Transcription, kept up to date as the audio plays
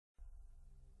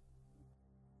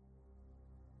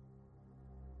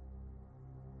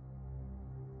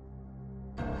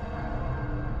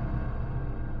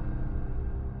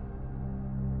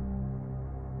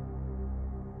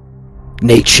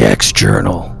Natchez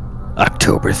Journal,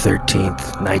 October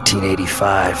 13th,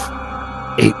 1985,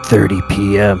 8:30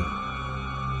 p.m.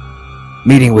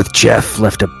 Meeting with Jeff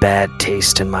left a bad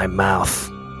taste in my mouth.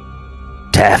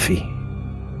 Taffy.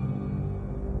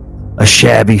 A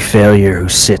shabby failure who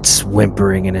sits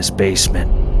whimpering in his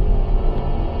basement.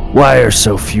 Why are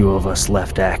so few of us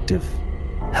left active,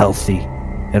 healthy,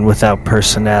 and without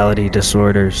personality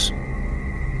disorders?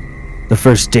 The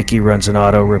first Dickie runs an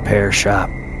auto repair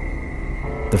shop.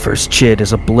 The first Chid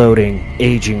is a bloating,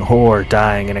 aging whore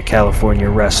dying in a California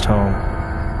rest home.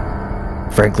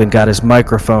 Franklin got his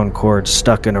microphone cord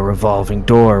stuck in a revolving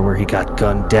door where he got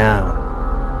gunned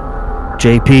down.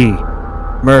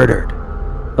 JP, murdered,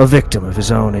 a victim of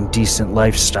his own indecent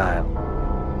lifestyle.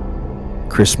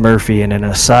 Chris Murphy in an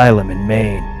asylum in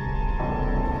Maine.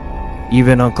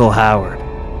 Even Uncle Howard,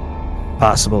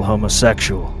 possible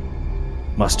homosexual,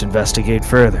 must investigate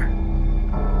further.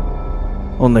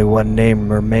 Only one name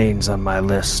remains on my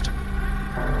list.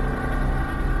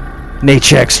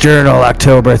 Natchez Journal,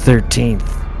 October 13th,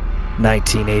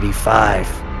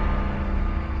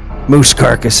 1985. Moose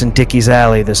carcass in Dickie's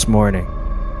alley this morning.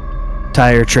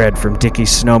 Tire tread from Dickie's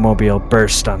snowmobile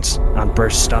burst on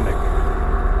burst stomach.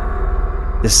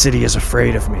 The city is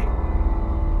afraid of me.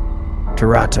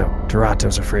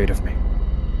 Toronto's afraid of me.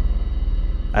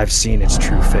 I've seen its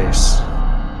true face.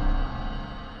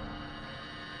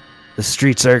 The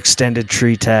streets are extended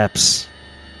tree taps,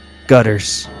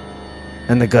 gutters,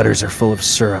 and the gutters are full of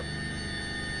syrup.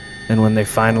 And when they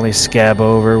finally scab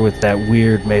over with that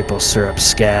weird maple syrup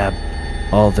scab,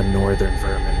 all the northern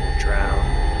vermin will drown.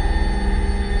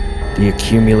 The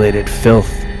accumulated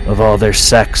filth of all their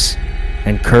sex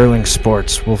and curling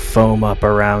sports will foam up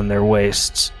around their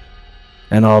waists,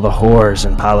 and all the whores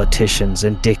and politicians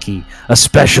and Dickie,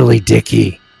 especially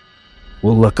Dickie,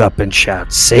 will look up and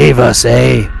shout, "Save us,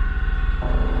 eh?"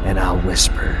 And I'll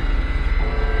whisper,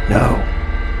 "No."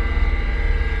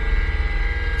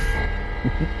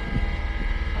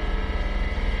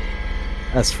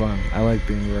 That's fun. I like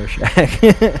being Rorschach.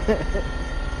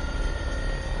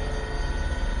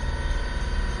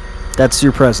 That's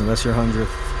your present. That's your 100th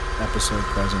episode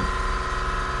present.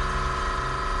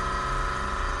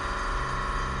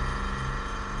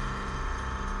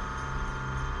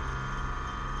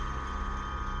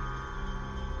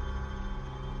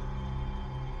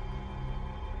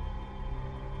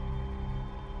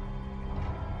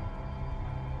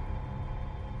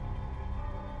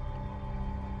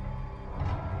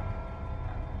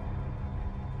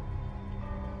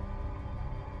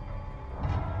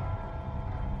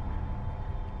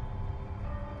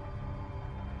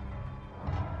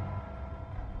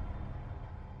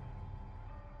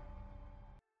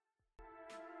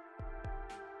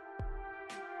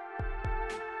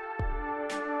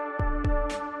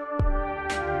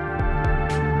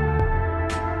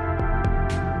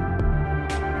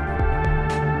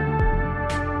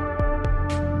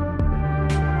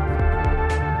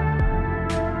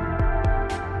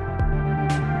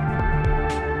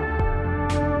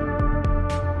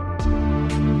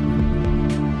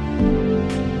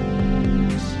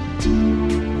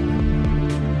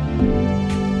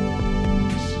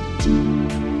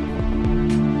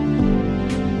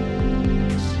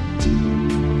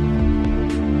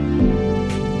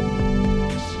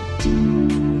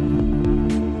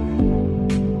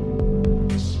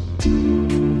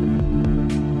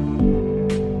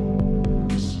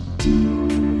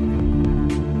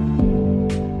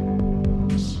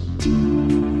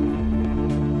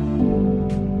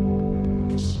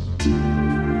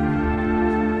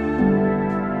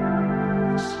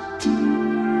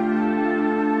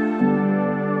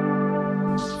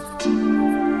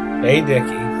 Hey, Dickie.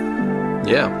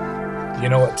 Yeah. You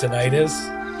know what tonight is?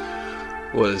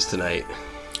 What is tonight?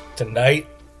 Tonight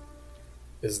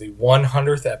is the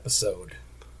 100th episode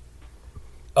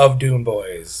of Doom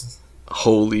Boys.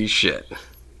 Holy shit.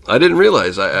 I didn't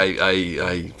realize.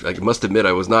 I must admit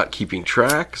I was not keeping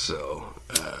track, so...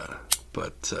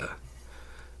 but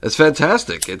it's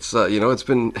fantastic. It's, it's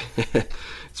been...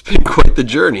 it's been quite the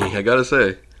journey, I gotta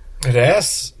say. It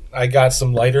has. I got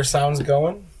some lighter sounds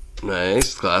going.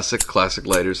 Nice. Classic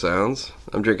lighter sounds.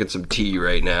 I'm drinking some tea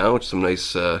right now. Some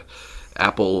nice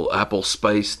apple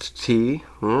spiced tea.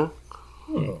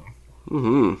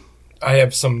 Mm-hmm. I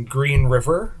have some Green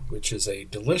River, which is a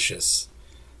delicious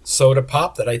soda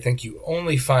pop that I think you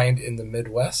only find in the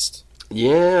Midwest.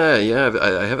 Yeah.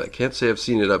 I can't say I've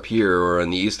seen it up here or on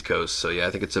the East Coast. So yeah,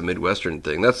 I think it's a Midwestern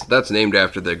thing. That's named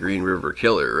after the Green River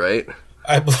Killer, right?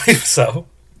 I believe so.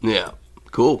 Yeah.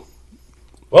 Cool.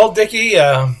 Well, Dickie,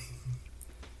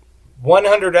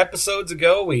 100 episodes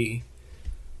ago, we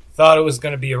thought it was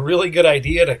going to be a really good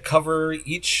idea to cover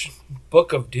each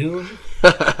book of Dune.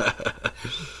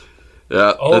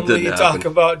 Yeah, Only talk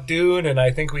about Dune, and I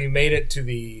think we made it to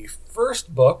the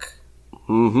first book.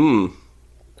 Mm-hmm.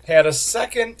 Had a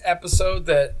second episode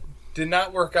that did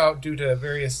not work out due to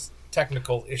various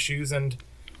technical issues, and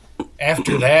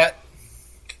after that,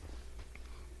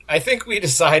 I think we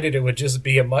decided it would just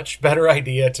be a much better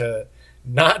idea to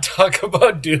not talk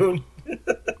about Dune.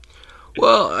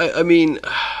 Well, I mean,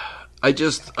 I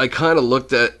kind of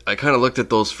looked at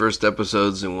those first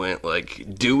episodes and went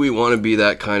like, do we want to be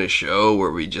that kind of show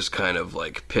where we just kind of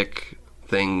like pick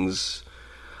things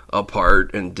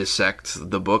apart and dissect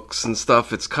the books and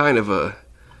stuff? It's kind of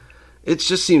it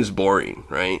just seems boring,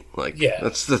 right? Like, yeah,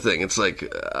 that's the thing. It's like,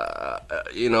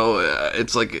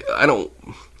 it's like I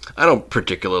don't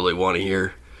particularly want to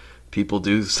hear people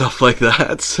do stuff like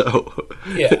that. So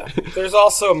yeah, there's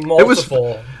also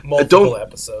multiple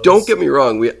episodes. Don't get me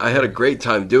wrong. I had a great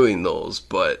time doing those,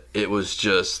 but it was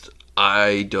just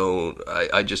I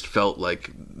just felt like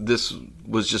this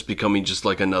was just becoming just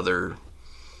like another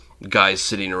guys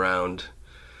sitting around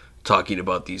talking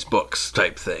about these books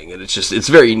type thing, and it's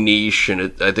very niche,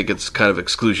 and I think it's kind of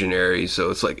exclusionary. So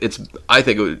it's like I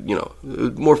think it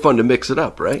would more fun to mix it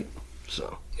up, right?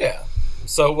 So yeah.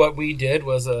 So what we did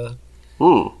was a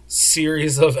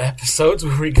series of episodes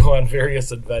where we go on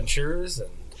various adventures, and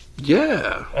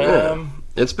yeah.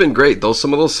 It's been great.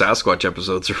 Some of those Sasquatch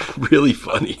episodes are really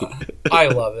funny. I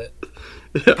love it.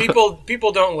 Yeah.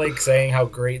 People don't like saying how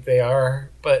great they are,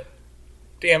 but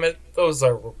damn it, those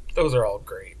are all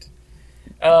great.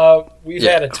 We've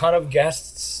had a ton of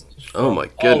guests. Oh my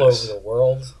goodness!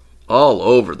 All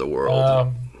over the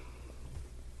world.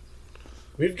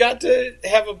 We've got to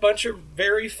have a bunch of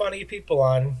very funny people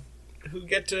on who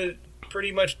get to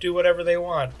pretty much do whatever they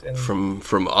want. And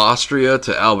from Austria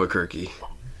to Albuquerque.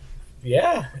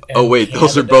 Yeah. Oh wait, Canada.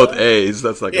 Those are both A's.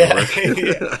 That's not gonna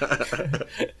work.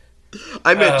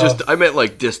 I meant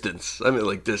like distance. I meant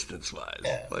like distance wise.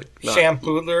 Yeah. Like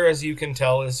Shampudler, as you can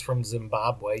tell, is from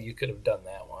Zimbabwe. You could have done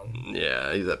that one.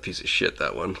 Yeah, he's that piece of shit.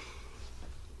 That one.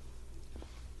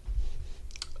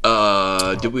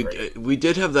 We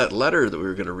did have that letter that we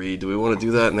were going to read. Do we want to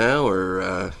do that now,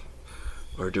 or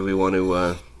do we want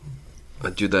to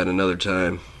do that another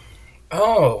time?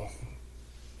 Oh,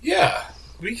 yeah,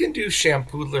 we can do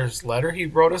Shampudler's letter. He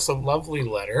wrote us a lovely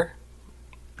letter.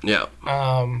 Yeah.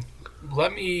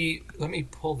 Let me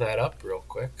pull that up real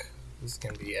quick. This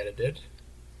can be edited.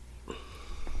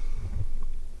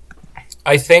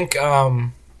 I think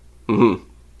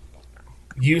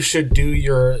you should do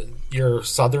your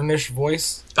southernish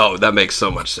voice. Oh, that makes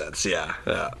so much sense. Yeah.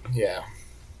 Yeah.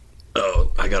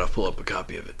 Oh, I gotta pull up a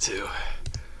copy of it too.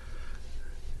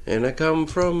 And I come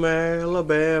from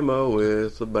Alabama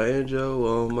with a banjo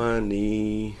on my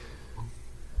knee.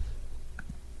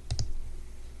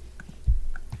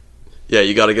 Yeah,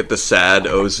 you gotta get the sad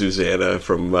 "Oh Susanna"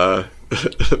 from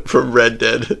from Red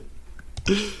Dead.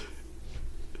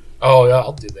 Oh yeah,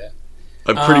 I'll do that.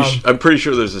 I'm pretty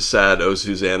sure there's a sad "Oh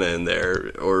Susanna" in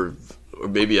there, or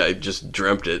maybe I just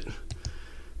dreamt it,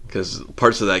 because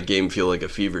parts of that game feel like a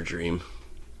fever dream.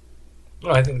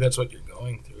 Well, I think that's what you're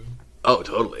going through. Oh,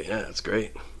 totally. Yeah, that's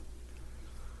great.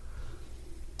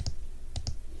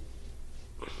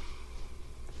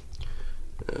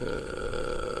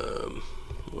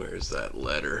 Where's that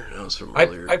letter? That was from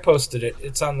earlier. I posted it.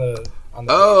 It's on the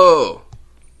Oh.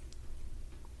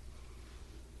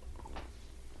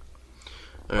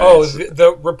 Right,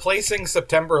 the replacing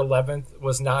September 11th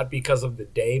was not because of the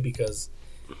day, because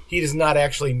he does not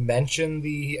actually mention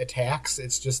the attacks.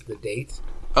 It's just the date.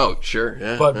 Oh, sure.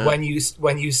 Yeah. But when you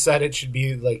said it should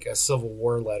be like a Civil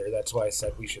War letter, that's why I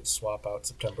said we should swap out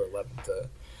September 11th to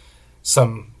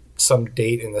some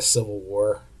date in the Civil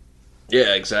War.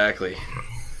 Yeah, exactly.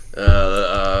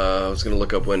 I was going to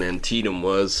look up when Antietam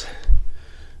was.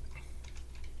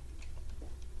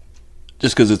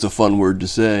 Just because it's a fun word to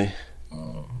say.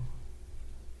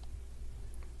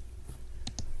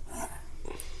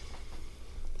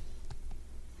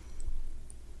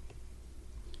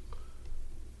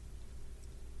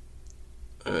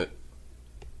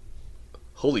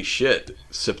 Holy shit.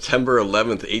 September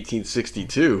 11th,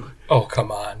 1862. Oh,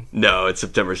 come on. No, it's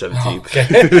September 17th. Okay.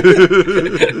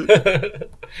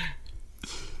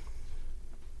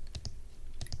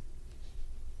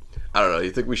 I don't know. You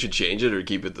think we should change it or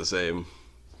keep it the same?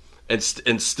 And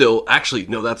still... Actually,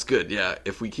 no, that's good. Yeah,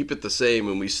 if we keep it the same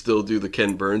and we still do the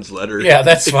Ken Burns letter... Yeah,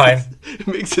 that's fine. It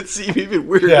makes it seem even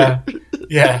weirder.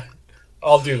 Yeah.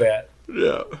 I'll do that.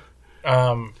 Yeah.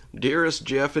 Dearest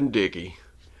Jeff and Dickie,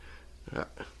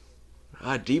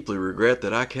 I deeply regret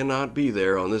that I cannot be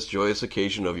there on this joyous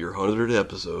occasion of your 100th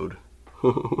episode.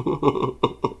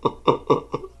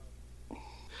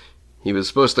 He was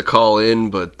supposed to call in,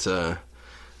 but there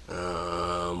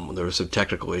were some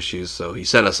technical issues, so he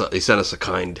sent us a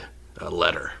kind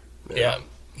letter. Yeah,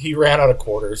 he ran out of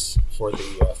quarters for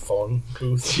the phone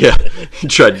booth. Yeah, he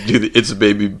tried to do the "It's a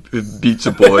Baby Beats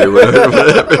a Boy" or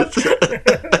whatever.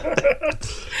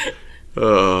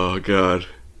 Oh God.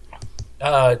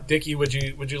 Dickie, would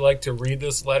you like to read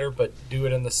this letter, but do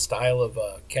it in the style of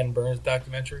a Ken Burns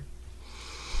documentary?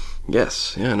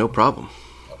 Yes, yeah, no problem.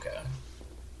 Okay.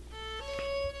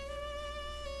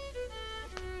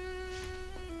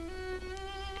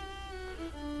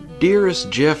 Dearest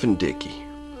Jeff and Dickie,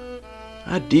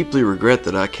 I deeply regret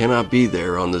that I cannot be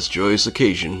there on this joyous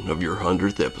occasion of your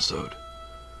 100th episode.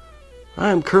 I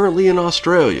am currently in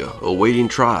Australia awaiting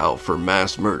trial for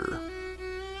mass murder.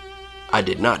 I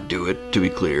did not do it, to be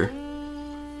clear.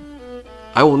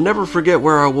 I will never forget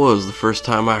where I was the first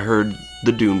time I heard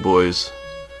the Dune Boys.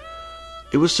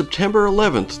 It was September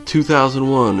 11th,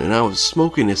 2001, and I was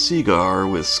smoking a cigar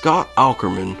with Scott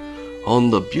Aukerman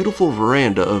on the beautiful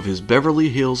veranda of his Beverly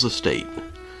Hills estate.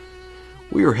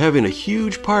 We were having a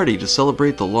huge party to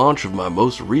celebrate the launch of my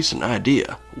most recent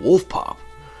idea, Wolf Pop,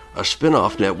 a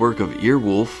spin-off network of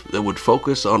Earwolf that would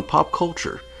focus on pop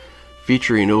culture,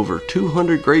 featuring over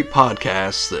 200 great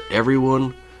podcasts that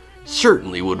everyone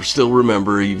certainly would still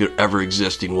remember ever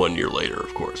existing 1 year later,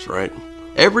 of course, right?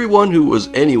 Everyone who was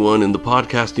anyone in the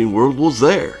podcasting world was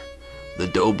there. The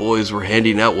Doughboys were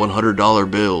handing out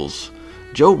 $100 bills.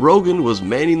 Joe Rogan was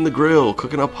manning the grill,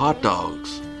 cooking up hot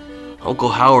dogs. Uncle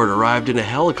Howard arrived in a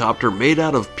helicopter made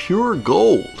out of pure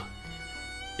gold.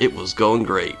 It was going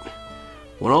great.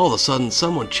 When all of a sudden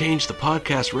someone changed the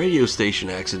podcast radio station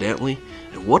accidentally,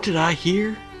 and what did I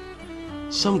hear?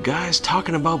 Some guys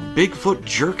talking about Bigfoot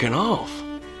jerking off.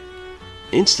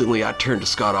 Instantly I turned to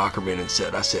Scott Aukerman and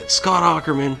said, Scott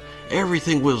Aukerman,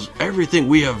 everything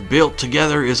we have built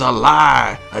together is a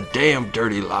lie, a damn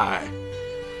dirty lie.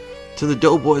 To the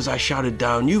Doughboys I shouted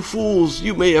down, you fools,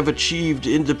 you may have achieved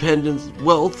independent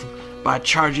wealth by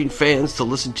charging fans to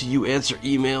listen to you answer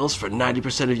emails for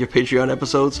 90% of your Patreon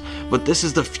episodes, but this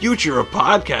is the future of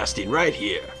podcasting right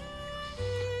here.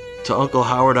 To Uncle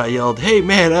Howard I yelled, hey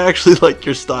man, I actually like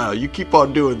your style, you keep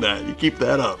on doing that, you keep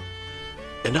that up.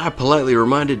 And I politely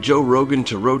reminded Joe Rogan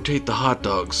to rotate the hot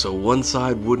dogs so one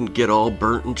side wouldn't get all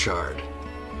burnt and charred.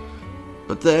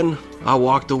 But then I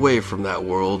walked away from that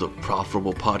world of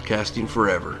profitable podcasting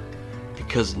forever,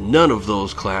 because none of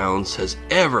those clowns has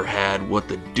ever had what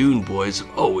the Dune Boys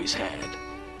have always had.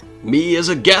 Me as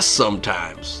a guest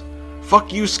sometimes.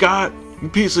 Fuck you, Scott, you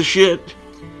piece of shit.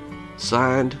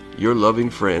 Signed, your loving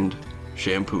friend,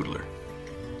 Shampoodler.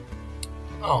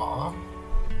 Aww.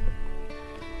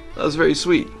 That was very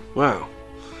sweet. Wow.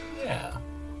 Yeah.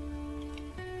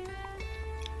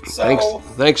 So,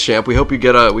 Thanks, Champ. We hope you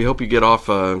get off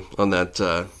on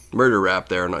that murder rap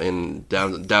there in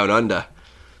down under.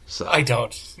 So I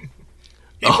don't.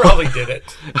 He probably did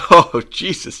it. Oh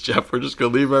Jesus, Jeff! We're just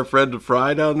gonna leave our friend to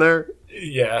fry down there.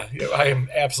 Yeah, I am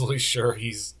absolutely sure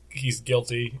he's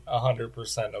guilty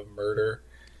 100% of murder.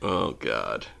 Oh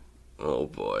God. Oh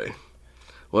boy.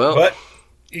 Well, but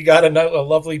you got a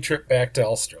lovely trip back to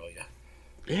Australia.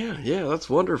 Yeah, that's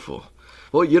wonderful.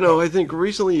 Well, I think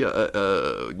recently,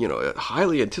 a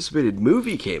highly anticipated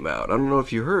movie came out. I don't know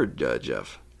if you heard,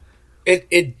 Jeff.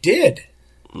 It did.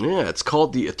 Yeah, it's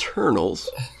called The Eternals.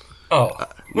 Oh.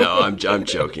 No, I'm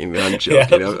joking. I'm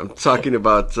joking. Yeah. I'm talking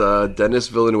about Denis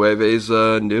Villeneuve's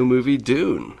new movie,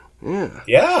 Dune. Yeah.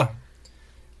 Yeah.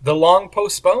 The long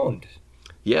postponed.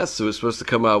 Yes, it was supposed to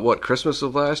come out, Christmas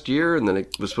of last year? And then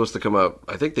it was supposed to come out,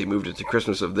 I think they moved it to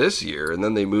Christmas of this year. And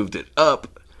then they moved it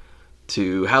up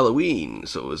to Halloween.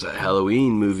 So it was a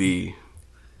Halloween movie.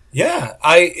 Yeah.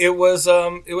 It was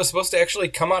supposed to actually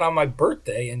come out on my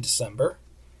birthday in December.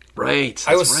 Right.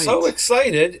 I was so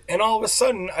excited, and all of a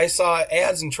sudden I saw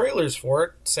ads and trailers for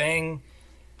it saying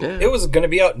it was going to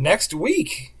be out next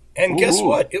week. And guess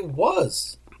what? It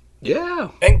was.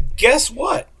 Yeah. And guess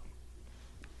what?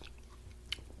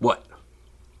 What?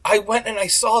 I went and I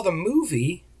saw the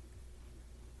movie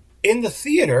in the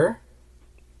theater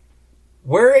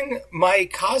wearing my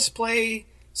cosplay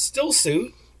still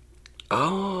suit.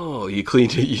 Oh, you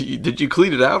cleaned it. Did you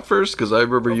clean it out first? Because I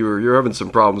remember you were having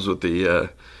some problems with the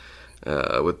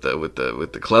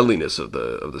cleanliness of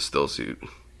the still suit.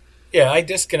 Yeah, I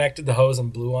disconnected the hose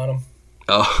and blew on them.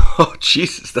 Oh,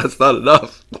 Jesus, that's not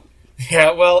enough.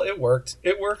 Yeah, well, it worked.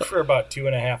 It worked for about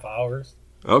 2.5 hours.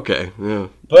 Okay, yeah.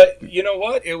 But you know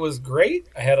what? It was great.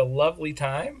 I had a lovely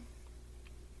time.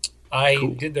 I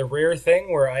Cool. did the rare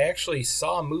thing where I actually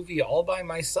saw a movie all by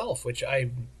myself, which I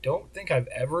don't think I've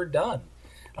ever done.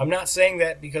 I'm not saying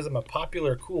that because I'm a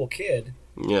popular, cool kid.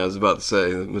 Yeah, I was about to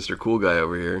say, Mr. Cool Guy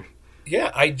over here.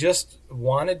 Yeah, I just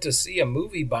wanted to see a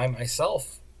movie by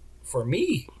myself for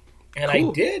me. And Cool.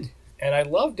 I did. And I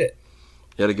loved it.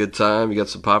 You had a good time. You got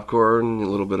some popcorn, a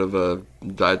little bit of a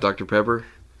Diet Dr. Pepper.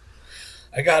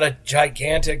 I got a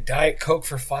gigantic Diet Coke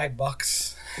for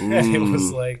 $5. And it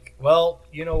was like, well,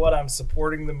 you know what? I'm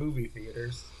supporting the movie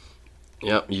theaters.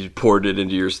 Yep, you poured it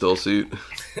into your still suit.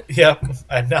 Yep.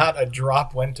 And not a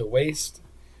drop went to waste.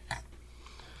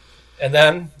 And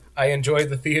then I enjoyed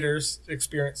the theater's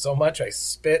experience so much, I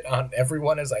spit on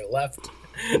everyone as I left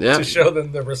Yeah. to show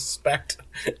them the respect.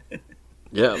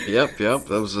 Yep. That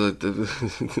was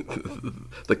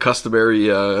the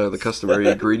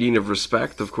customary greeting of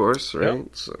respect, of course, right? Yep.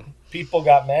 So People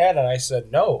got mad, and I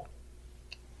said, no.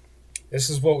 This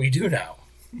is what we do now.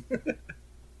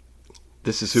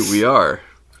 this is who we are.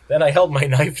 Then I held my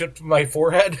knife up to my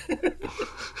forehead.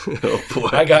 Oh boy.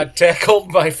 I got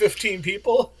tackled by 15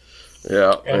 people,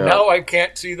 Yeah. and now I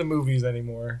can't see the movies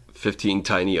anymore. 15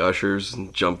 tiny ushers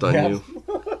jumped on Yeah. you.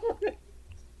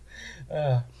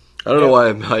 Uh, I don't know why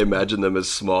I imagine them as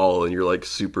small and you're like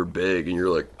super big and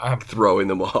you're like throwing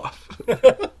them off.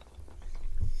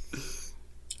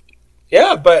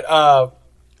 yeah, but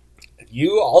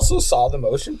you also saw the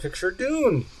motion picture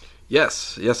Dune.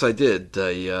 Yes, I did.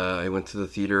 I went to the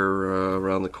theater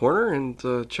around the corner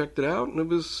and checked it out, and it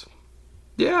was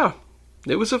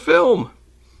a film.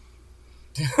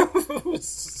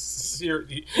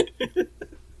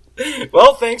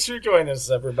 Well, thanks for joining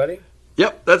us, everybody.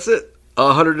 Yep, that's it.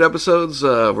 100 episodes.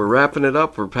 We're wrapping it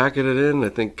up. We're packing it in. I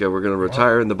think we're going to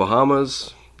retire in the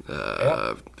Bahamas.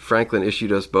 Franklin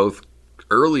issued us both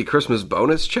early Christmas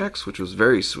bonus checks, which was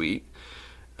very sweet.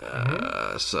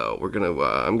 So we're gonna.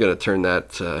 I'm gonna turn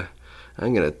that.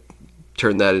 I'm gonna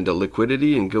turn that into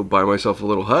liquidity and go buy myself a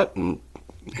little hut and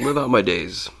live out my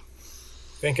days.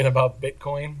 Thinking about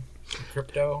Bitcoin,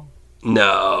 crypto.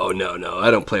 No. I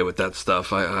don't play with that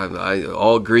stuff. I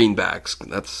all greenbacks.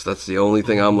 That's the only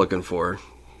thing I'm looking for.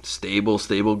 Stable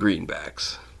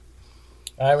greenbacks.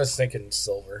 I was thinking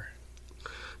silver.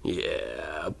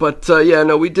 Yeah, but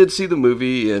no, we did see the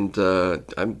movie, and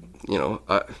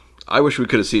I wish we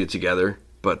could have seen it together,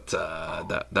 but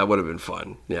that would have been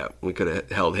fun. Yeah, we could have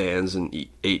held hands and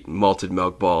ate malted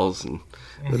milk balls, and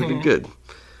it would have been good.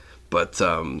 But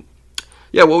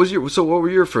yeah, what were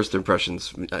your first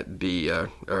impressions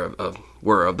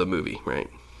were of the movie, right?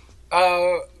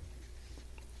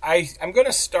 I'm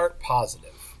gonna start positive.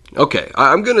 Okay,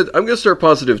 I'm gonna start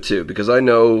positive too, because I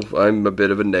know I'm a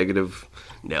bit of a negative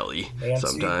Nelly Nancy?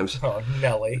 sometimes. Oh,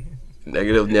 Nelly.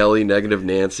 Negative Nelly, negative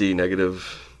Nancy,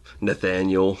 negative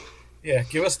Nathaniel. Yeah,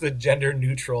 give us the gender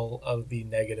neutral of the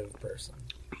negative person.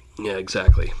 Yeah,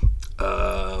 exactly.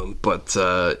 But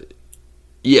no,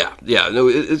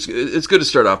 it's good to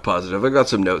start off positive. I got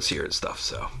some notes here and stuff.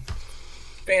 So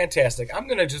Fantastic. I'm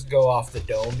gonna just go off the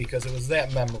dome because it was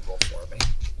that memorable for me.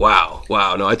 wow.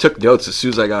 No, I took notes as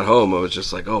soon as I got home. I was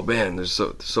just like, oh man, there's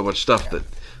so much stuff that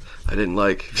I didn't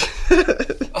like.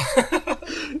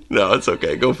 No, it's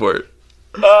okay. Go for it.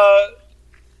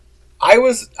 I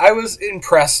was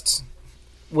impressed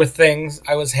with things.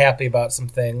 I was happy about some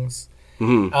things.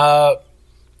 Mm-hmm.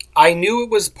 I knew it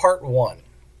was part one.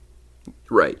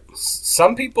 Right.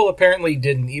 Some people apparently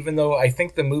didn't, even though I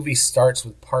think the movie starts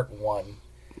with part one.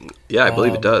 Yeah, I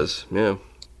believe it does. Yeah.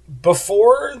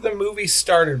 Before the movie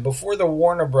started, before the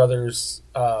Warner Brothers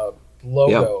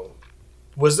logo,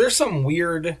 was there some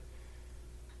weird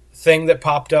thing that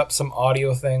popped up, some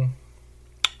audio thing?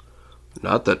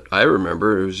 Not that I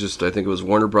remember. It was just, I think it was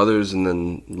Warner Brothers and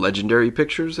then Legendary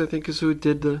Pictures, I think is who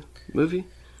did the movie.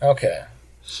 Okay.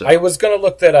 So I was going to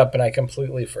look that up and I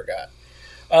completely forgot.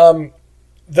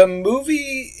 The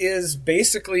movie is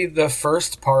basically the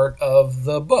first part of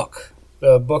the book.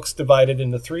 The book's divided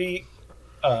into three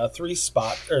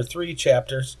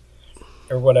chapters,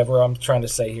 or whatever I'm trying to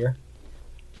say here.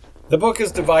 The book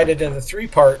is divided into 3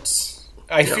 parts.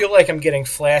 I feel like I'm getting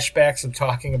flashbacks of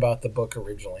talking about the book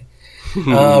originally.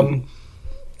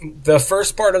 The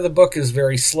first part of the book is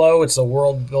very slow. It's a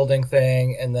world building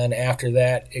thing, and then after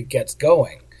that, it gets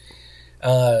going.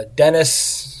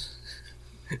 Dennis,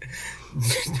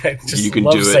 I just You can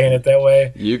love do it. saying it that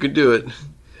way. you can do it.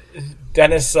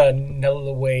 Dennis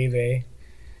Villeneuve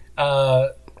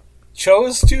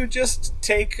chose to just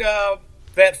take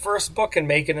that first book and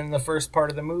make it in the first part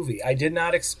of the movie. I did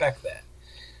not expect that.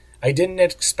 I didn't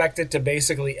expect it to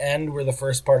basically end where the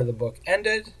first part of the book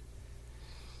ended,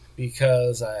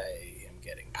 because I am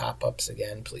getting pop-ups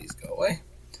again. Please go away.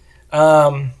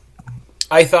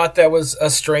 I thought that was a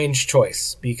strange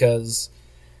choice because,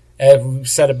 as we've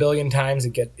said a billion times,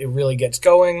 it really gets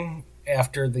going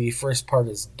after the first part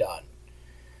is done.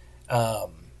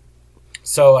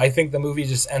 So I think the movie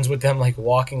just ends with them like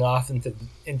walking off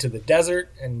into the desert,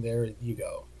 and there you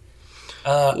go.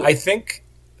 I think.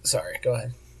 Sorry, go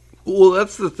ahead. Well,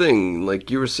 that's the thing. Like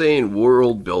you were saying,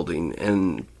 world building,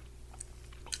 and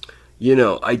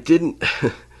I didn't.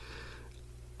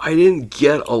 I didn't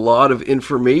get a lot of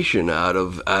information out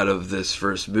of this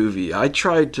first movie. I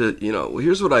tried to,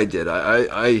 here's what I did.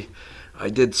 I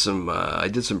did some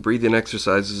breathing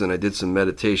exercises and I did some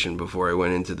meditation before I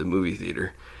went into the movie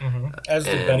theater. Mm-hmm. As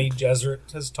the Bene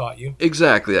Gesserit has taught you.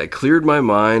 Exactly. I cleared my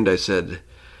mind. I said,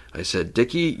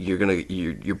 Dickie,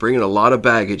 you're bringing a lot of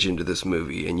baggage into this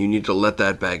movie, and you need to leave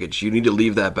that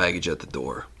baggage at the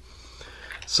door.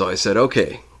 So I said,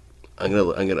 okay, I'm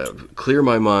gonna clear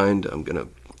my mind. I'm gonna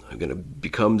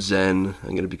become Zen.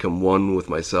 I'm gonna become one with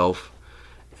myself,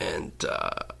 and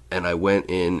I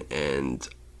went in, and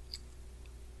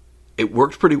it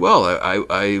worked pretty well.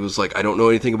 I was like, I don't know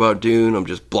anything about Dune. I'm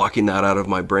just blocking that out of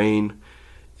my brain,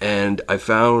 and I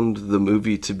found the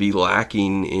movie to be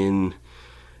lacking in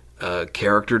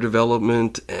character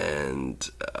development and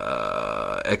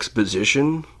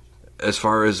exposition as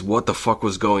far as what the fuck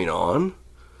was going on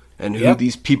and who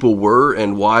these people were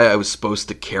and why I was supposed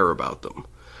to care about them.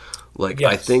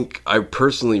 I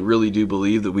personally really do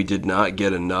believe that we did not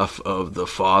get enough of the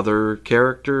father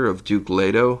character of Duke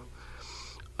Leto.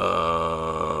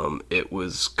 It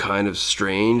was kind of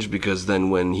strange because then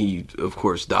when he, of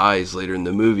course, dies later in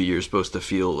the movie, you're supposed to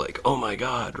feel like, oh my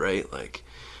God, right?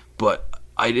 But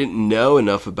I didn't know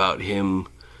enough about him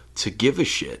to give a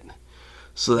shit.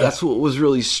 So that's what was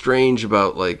really strange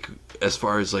about, as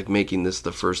far as, making this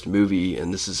the first movie,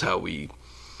 and this is how we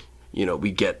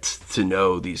get to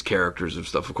know these characters and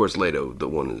stuff. Of course, Leto, the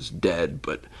one is dead,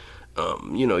 but,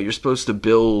 you're supposed to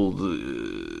build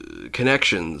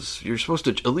connections. You're supposed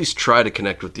to at least try to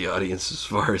connect with the audience as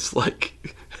far as,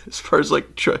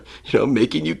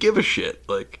 making you give a shit,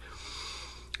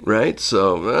 right?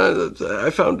 So I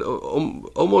found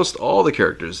almost all the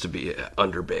characters to be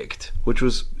underbaked, which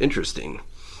was interesting.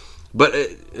 But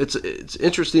it's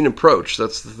interesting approach.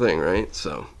 That's the thing, right?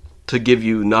 So to give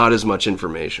you not as much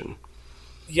information.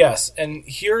 Yes, and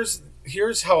here's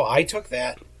how I took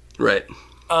that. Right.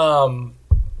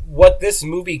 What this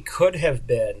movie could have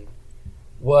been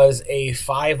was a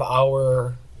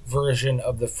 5-hour version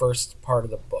of the first part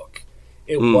of the book.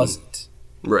 It wasn't.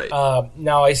 Right.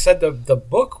 Now, I said the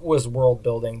book was world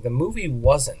building. The movie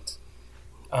wasn't.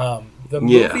 The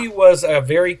movie was a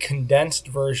very condensed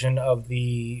version of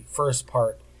the first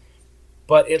part,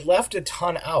 but it left a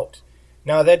ton out.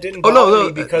 Now, that didn't bother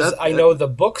me because I know the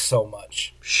book so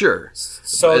much. Sure.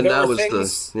 So and there that were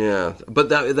was things... but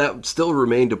that still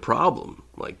remained a problem,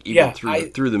 even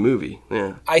through the movie.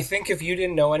 Yeah. I think if you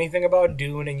didn't know anything about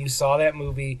Dune and you saw that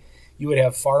movie, you would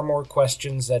have far more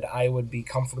questions that I would be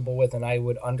comfortable with, and I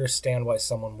would understand why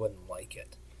someone wouldn't like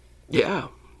it. Yeah,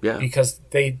 yeah. Because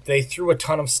they threw a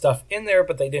ton of stuff in there,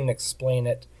 but they didn't explain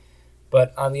it.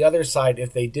 But on the other side,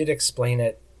 if they did explain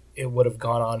it, it would have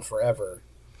gone on forever.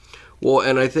 Well,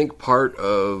 and I think part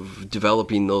of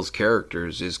developing those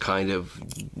characters is kind of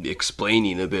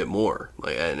explaining a bit more,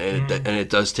 and it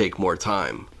does take more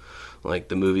time.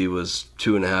 The movie was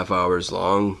 2.5 hours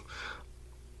long.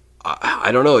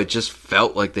 I don't know. It just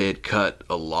felt like they had cut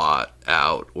a lot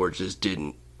out, or just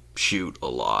didn't shoot a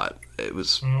lot. It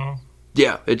was,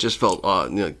 it just felt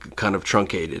odd, kind of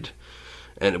truncated,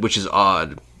 and which is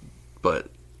odd. But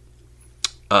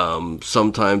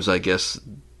sometimes I guess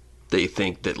they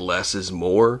think that less is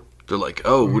more. They're like,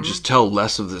 oh, we'll just tell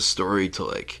less of this story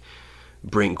to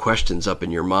bring questions up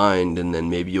in your mind, and then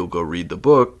maybe you'll go read the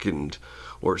book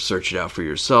or search it out for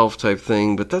yourself type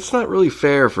thing. But that's not really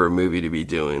fair for a movie to be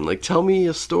doing. Tell me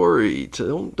a story.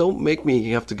 Don't make me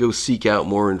have to go seek out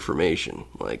more information.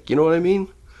 You know what I mean?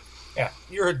 Yeah,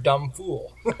 you're a dumb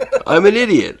fool. I'm an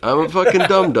idiot. I'm a fucking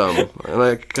dum-dum. And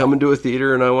I come into a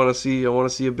theater and I want to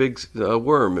see a big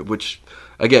worm, which,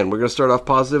 again, we're going to start off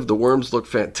positive. The worms look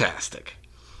fantastic.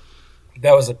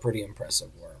 That was a pretty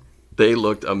impressive worm. They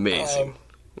looked amazing.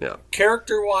 Yeah.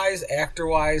 Character-wise,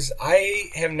 actor-wise, I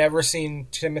have never seen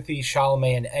Timothée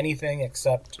Chalamet in anything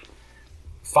except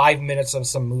 5 minutes of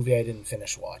some movie I didn't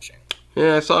finish watching.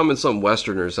 Yeah, I saw him in some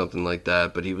Western or something like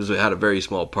that, but he had a very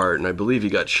small part, and I believe he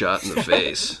got shot in the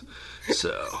face.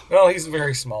 So. Well, he's a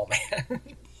very small man.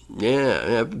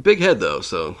 yeah, big head though,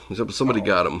 so somebody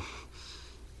got him.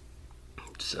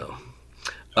 So.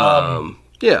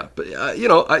 Yeah, but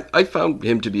I found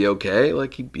him to be okay.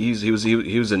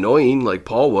 He was annoying like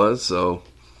Paul was. So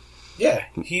Yeah,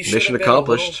 he should Mission have been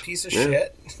accomplished. a little piece of Yeah.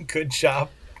 shit. Good job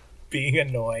being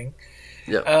annoying.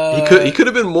 Yeah, he could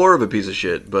have been more of a piece of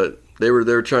shit, but they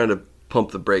were trying to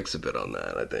pump the brakes a bit on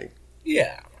that. I think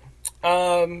Yeah.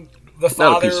 The not a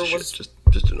father piece of was shit,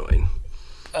 just annoying.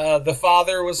 the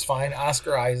father was fine.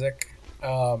 Oscar Isaac.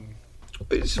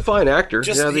 He's a fine actor.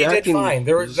 Just yeah, the he acting did fine.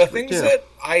 There were was- the things yeah. that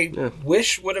I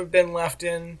wish would have been left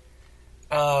in.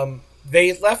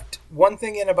 They left one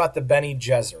thing in about the Bene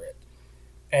Gesserit,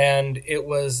 and it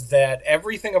was that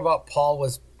everything about Paul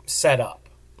was set up.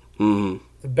 Mhm.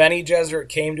 The Bene Gesserit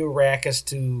came to Arrakis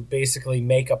to basically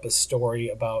make up a story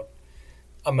about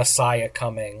a Messiah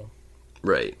coming,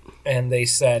 Right. and they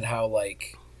said how,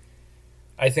 like,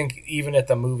 I think even at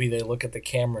the movie they look at the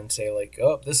camera and say, like,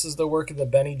 oh, this is the work of the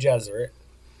Bene Gesserit.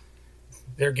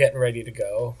 They're getting ready to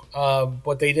go.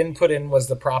 What they didn't put in was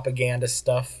the propaganda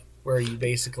stuff, where you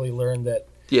basically learn that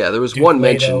Yeah, there was Duke one Leto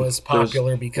mention. is There was-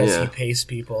 popular because yeah. he pays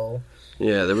people.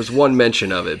 Yeah, there was one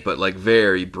mention of it, but like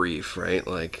very brief, right?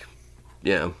 Like,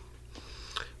 yeah.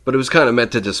 But it was kind of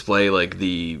meant to display like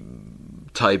the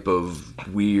type of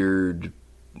weird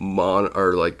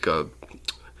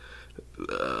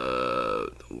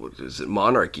what is it,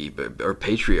 monarchy or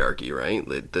patriarchy, right?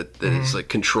 That is like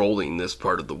controlling this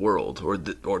part of the world,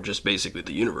 or just basically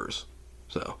the universe.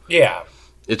 So Yeah.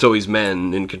 it's always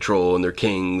men in control, and they're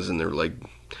kings, and they're like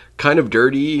kind of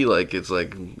dirty. Like, it's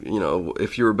like, you know,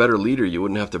 if you were a better leader, you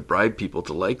wouldn't have to bribe people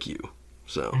to like you.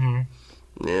 So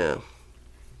yeah.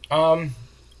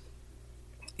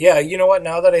 Yeah, you know what?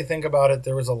 Now that I think about it,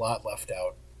 there was a lot left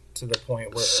out to the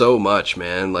point where So much,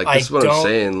 man. Like, this is what I'm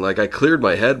saying. Like, I cleared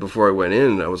my head before I went in,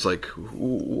 and I was like,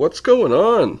 what's going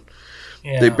on?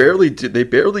 yeah. They barely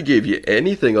gave you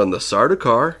anything on the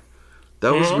Sardaukar.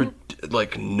 That was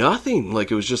like nothing.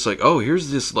 Like, it was just like, oh, here's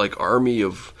this like army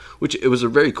of, which it was a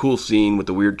very cool scene with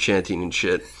the weird chanting and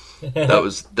shit. that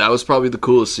was probably the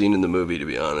coolest scene in the movie, to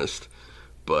be honest.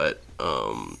 But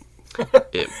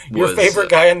it Your was favorite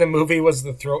guy in the movie was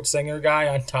the throat singer guy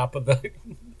on top of the.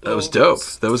 That was dope.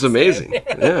 That was amazing.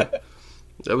 Yeah.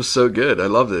 That was so good. I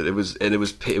loved it. It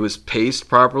was paced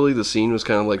properly. The scene was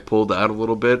kind of like pulled out a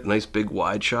little bit. Nice big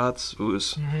wide shots.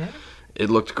 It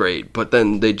looked great. But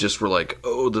then they just were like,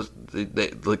 oh,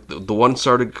 the one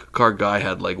Sardaukar guy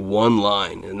had like one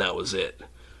line, and that was it.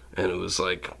 And it was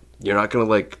like, you're not gonna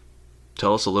like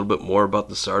tell us a little bit more about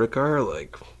the Sardaukar,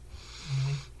 like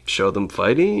show them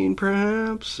fighting,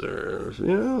 perhaps,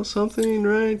 or something,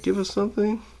 right? Give us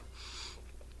something.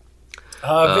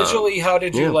 Visually, how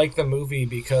did you like the movie?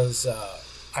 Because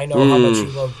I know how much you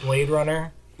love Blade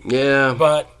Runner, Yeah.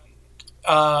 but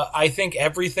I think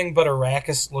everything but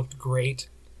Arrakis looked great.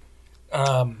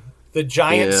 The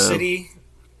giant city,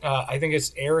 I think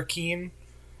it's Arrakeen,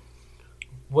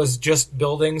 was just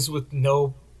buildings with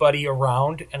nobody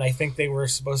around, and I think they were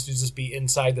supposed to just be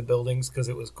inside the buildings because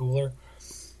it was cooler.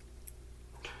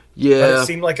 But Yeah. it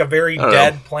seemed like a very I don't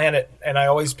dead planet, and I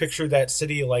always pictured that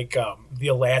city like the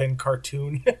Aladdin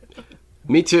cartoon.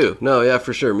 Me too. No, yeah,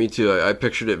 for sure. Me too. I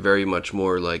pictured it very much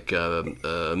more like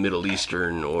Middle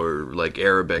Eastern or like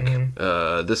Arabic.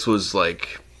 This was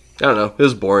like, I don't know. It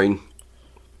was boring.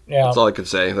 Yeah, That's all I could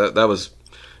say. That was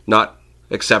not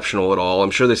exceptional at all.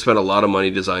 I'm sure they spent a lot of money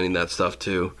designing that stuff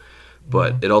too,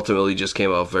 but it ultimately just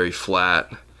came out very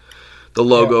flat. The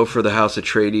logo for the House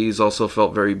Atreides also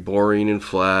felt very boring and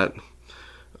flat.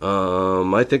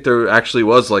 I think there actually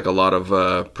was like a lot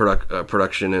of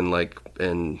production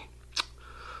and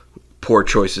poor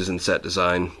choices in set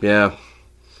design. Yeah,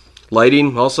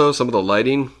 lighting also, some of the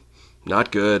lighting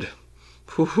not good.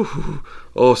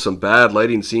 Oh, some bad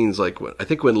lighting scenes. Like I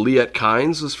think when Liet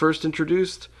Kynes was first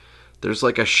introduced, there's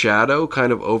like a shadow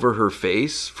kind of over her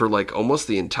face for like almost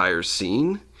the entire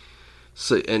scene.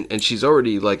 So and she's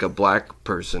already like a black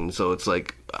person, so it's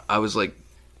like I was like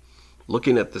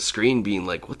looking at the screen, being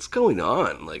like, "What's going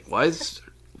on? Like, why is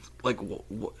like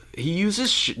he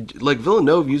uses like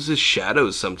Villeneuve uses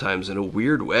shadows sometimes in a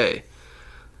weird way.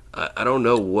 I don't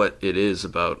know what it is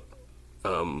about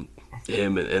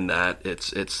him and that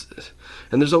it's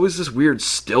and there's always this weird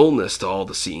stillness to all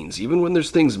the scenes, even when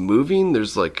there's things moving.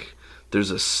 There's like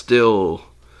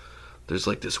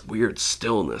this weird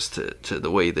stillness to the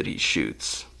way that he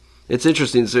shoots. It's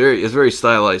interesting. It's very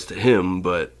stylized to him,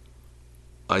 but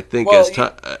I think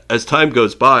as time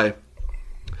goes by,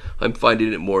 I'm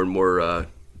finding it more and more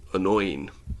annoying.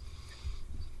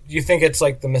 Do you think it's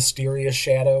like the mysterious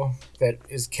shadow that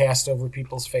is cast over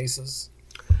people's faces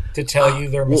to tell you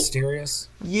they're mysterious?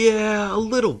 Yeah, a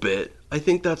little bit. I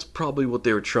think that's probably what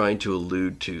they were trying to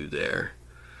allude to there.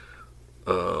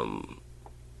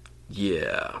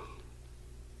 Yeah.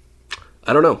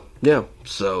 I don't know. Yeah.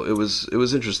 So it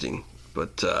was interesting.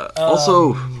 But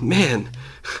also, man,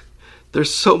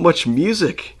 there's so much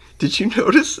music. Did you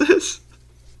notice this?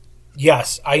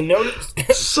 Yes, I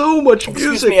noticed. So much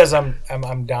music. Excuse me as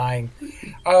I'm dying.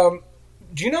 Do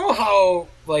you know how,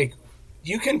 like,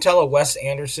 you can tell a Wes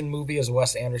Anderson movie is a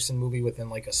Wes Anderson movie within,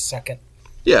 like, a second?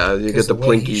 Yeah, you get the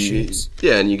way he plinky. shoots.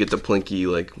 Yeah, and you get the plinky,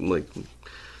 like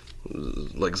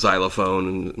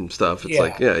xylophone and stuff. It's Yeah.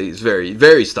 like, yeah, he's very,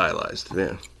 very stylized.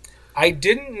 Yeah. I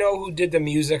didn't know who did the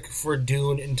music for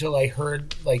Dune until I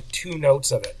heard, like, 2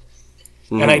 notes of it.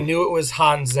 Mhm. And I knew it was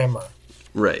Hans Zimmer.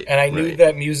 Right. And I knew right.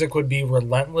 that music would be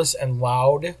relentless and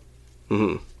loud.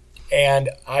 Mhm. And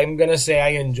I'm going to say I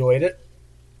enjoyed it.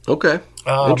 Okay.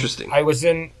 Interesting. I was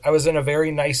in a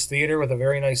very nice theater with a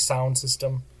very nice sound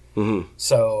system. Mhm.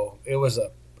 So it was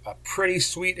a pretty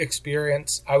sweet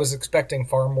experience. I was expecting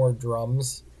far more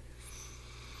drums.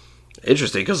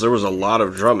 Interesting, because there was a lot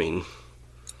of drumming.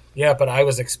 Yeah, but I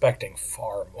was expecting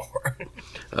far more.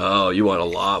 Oh, you want a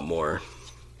lot more.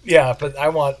 Yeah, but I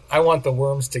want the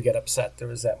worms to get upset. There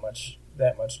was that much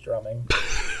drumming.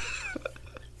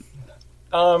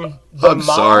 I'm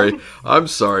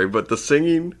sorry, but the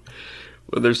singing,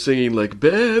 when they're singing like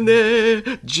Bene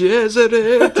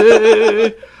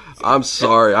Gesserit, I'm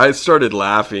sorry. I started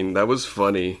laughing. That was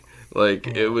funny. Like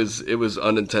it was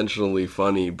unintentionally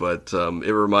funny, but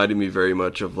it reminded me very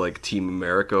much of like Team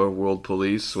America, World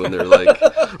Police, when they're like,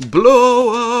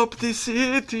 "Blow up the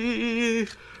city,"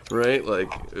 right? Like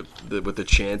with the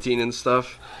chanting and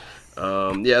stuff.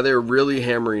 Yeah, they're really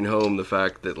hammering home the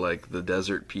fact that like the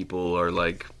desert people are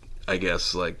like, I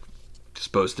guess like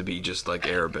supposed to be just like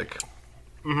Arabic,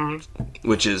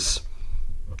 which is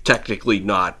technically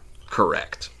not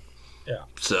correct. Yeah.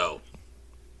 So,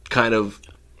 kind of,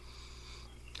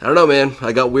 I don't know, man.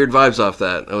 I got weird vibes off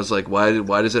that. I was like, why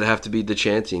does it have to be the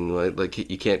chanting? Like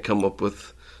you can't come up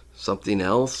with something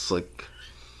else? Like,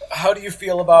 How do you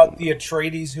feel about the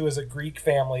Atreides, who is a Greek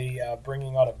family,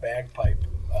 bringing out a bagpipe?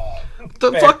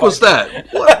 the fuck was that?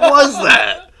 What was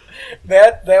that?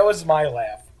 That was my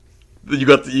laugh. You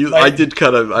got the, I did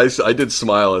kind of I did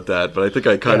smile at that, but I think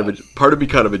I kind of part of me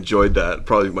kind of enjoyed that.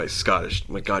 Probably my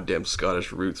goddamn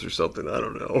Scottish roots or something. I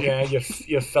don't know. Yeah,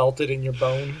 you felt it in your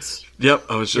bones. Yep,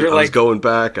 I was going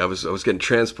back. I was getting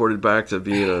transported back to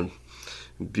being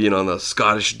on the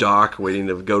Scottish dock, waiting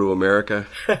to go to America.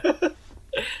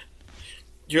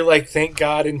 You're like, thank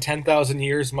God, in 10,000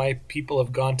 years, my people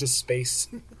have gone to space.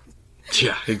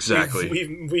 Yeah, exactly.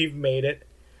 We've made it.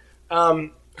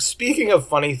 Speaking of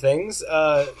funny things,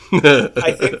 I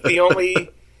think the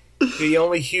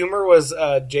only humor was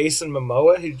Jason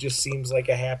Momoa, who just seems like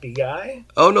a happy guy.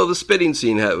 Oh no, the spitting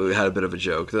scene had a bit of a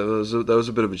joke. That was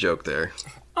a bit of a joke there.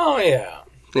 Oh yeah.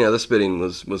 Yeah, the spitting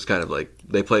was kind of like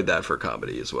they played that for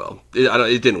comedy as well.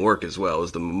 It didn't work as well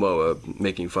as the Momoa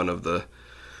making fun of the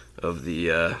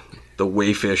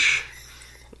wayfish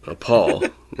Paul.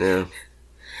 Yeah.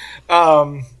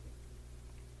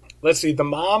 Let's see. The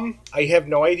mom, I have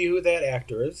no idea who that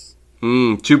actor is.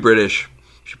 Too British.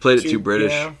 She played it too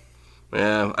British. Yeah.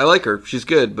 Yeah, I like her. She's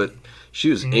good, but she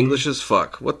was English as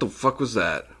fuck. What the fuck was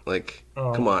that? Like,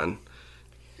 come on.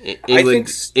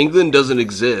 England doesn't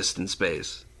exist in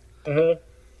space. That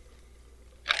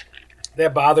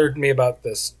bothered me about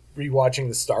this rewatching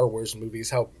the Star Wars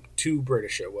movies, how too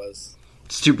British it was.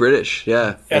 It's too British,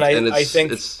 yeah. And I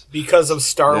think because of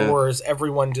Star Wars,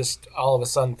 everyone just all of a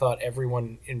sudden thought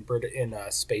everyone in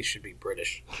space should be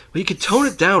British. Well, you could tone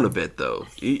it down a bit, though.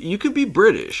 You could be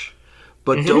British,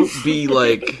 but don't be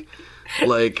like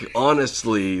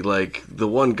honestly, like the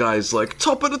one guy's like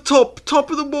top of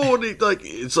the morning. Like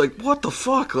it's like what the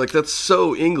fuck? Like that's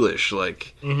so English.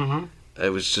 Like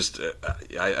it was just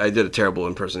I did a terrible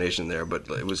impersonation there, but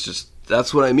it was just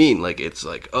that's what I mean. Like it's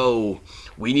like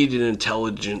we need an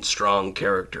intelligent, strong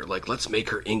character. Like, let's make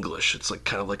her English. It's like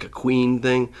kind of like a Queen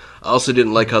thing. I also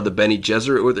didn't like how the Bene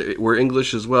Gesserit were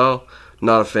English as well.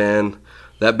 Not a fan.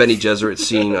 That Bene Gesserit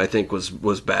scene, I think, was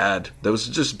bad. That was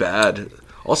just bad.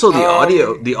 Also,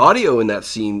 the audio in that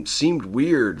scene seemed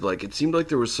weird. Like, it seemed like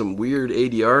there was some weird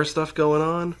ADR stuff going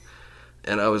on.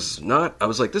 And I was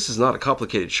like, this is not a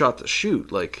complicated shot to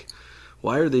shoot. Like,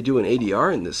 why are they doing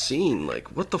ADR in this scene?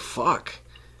 Like, what the fuck?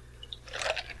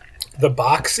 The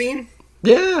box scene?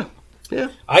 Yeah.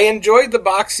 I enjoyed the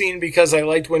box scene because I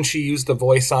liked when she used the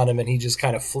voice on him and he just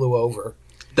kind of flew over.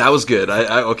 That was good.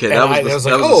 That was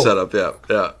the setup. Yeah.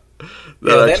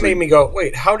 That made me go,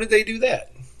 wait, how did they do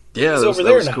that? Yeah, He's that over was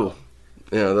there now. cool.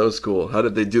 Yeah, that was cool. How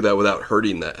did they do that without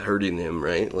hurting him?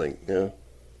 Right? Like, yeah.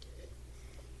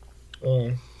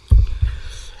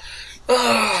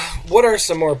 What are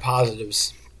some more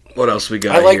positives? What else we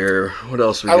got here? What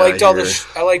else we got here?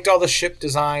 I liked all the ship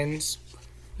designs.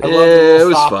 I love the it little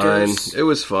was thopters. fine. It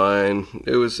was fine.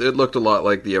 It looked a lot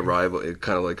like the Arrival,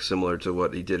 kind of like similar to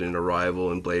what he did in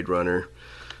Arrival and Blade Runner.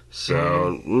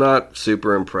 So not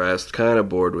super impressed. Kind of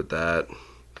bored with that.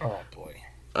 Oh boy.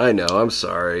 I know. I'm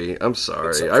sorry.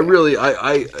 okay. I really,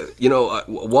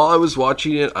 while I was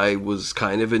watching it, I was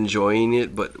kind of enjoying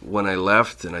it. But when I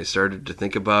left and I started to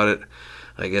think about it,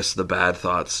 I guess the bad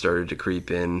thoughts started to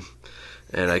creep in.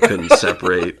 And I couldn't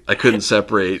separate. I couldn't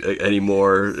separate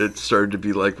anymore. It started to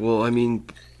be like, well, I mean,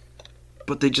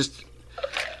 but there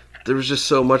was just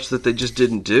so much that they just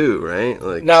didn't do, right?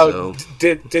 Like, Now, so.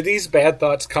 did these bad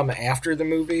thoughts come after the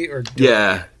movie or?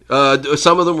 Yeah,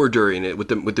 some of them were during it with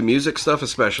the music stuff,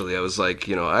 especially. I was like,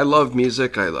 I love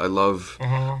music. I love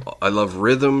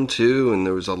rhythm too, and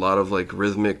there was a lot of like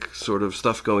rhythmic sort of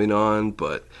stuff going on,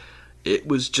 but. It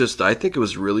was just, I think it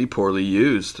was really poorly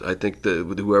used. I think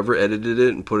that whoever edited it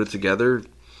and put it together,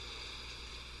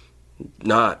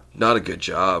 not a good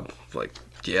job. Like,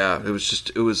 yeah, there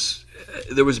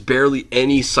was barely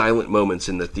any silent moments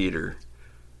in the theater.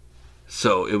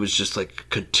 So it was just like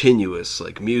continuous,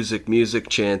 like music,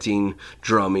 chanting,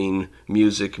 drumming,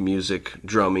 music,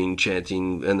 drumming,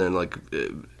 chanting, and then like,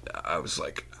 I was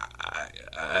like,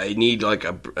 I need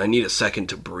a second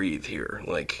to breathe here.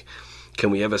 Like, can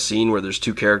we have a scene where there's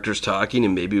two characters talking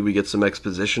and maybe we get some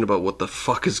exposition about what the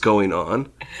fuck is going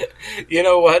on? You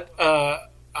know what?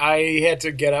 I had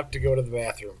to get up to go to the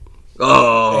bathroom.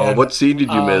 Oh, and, what scene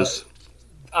did you miss?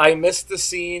 I missed the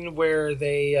scene where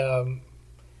they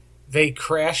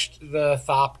crashed the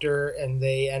Thopter and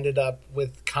they ended up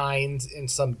with Kynes in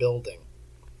some building.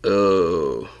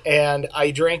 Oh. And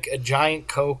I drank a giant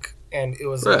Coke. And it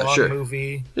was a long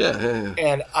movie. Yeah.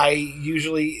 And I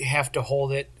usually have to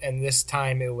hold it. And this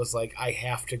time it was like, I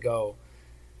have to go.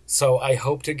 So I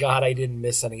hope to God I didn't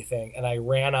miss anything. And I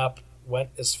ran up,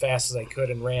 went as fast as I could,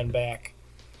 and ran back.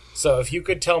 So if you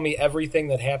could tell me everything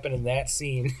that happened in that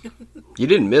scene. You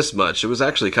didn't miss much. It was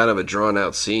actually kind of a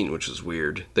drawn-out scene, which was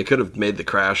weird. They could have made the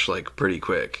crash, like, pretty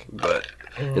quick. But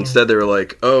instead they were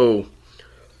like, oh...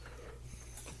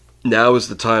 Now is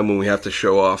the time when we have to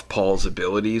show off Paul's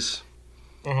abilities.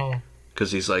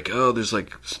 Because he's like,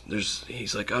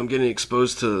 he's like, I'm getting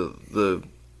exposed to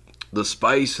the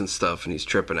spice and stuff, and he's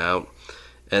tripping out.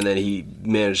 And then he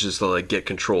manages to, like, get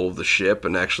control of the ship,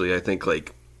 and actually, I think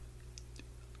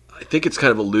it's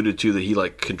kind of alluded to that he,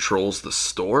 like, controls the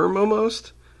storm,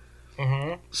 almost.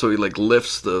 So he, like,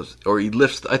 lifts the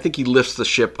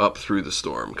ship up through the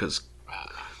storm, because...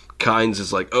 Kynes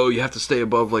is like, oh, you have to stay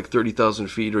above like 30,000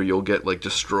 feet or you'll get like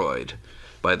destroyed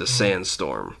by the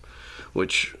sandstorm,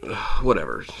 which,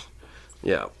 whatever.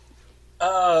 Yeah.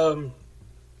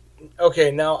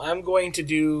 Okay, now I'm going to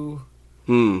do...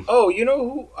 Oh, you know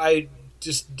who I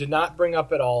just did not bring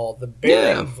up at all? The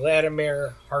Baron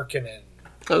Vladimir Harkonnen.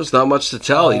 There's not much to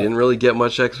tell. He didn't really get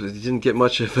much. He didn't get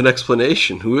much of an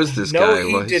explanation. Who is this guy?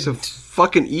 He he's so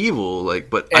fucking evil. Like,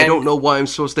 but I don't know why I'm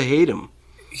supposed to hate him.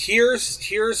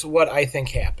 Here's what I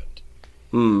think happened.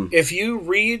 If you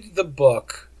read the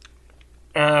book,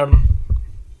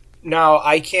 now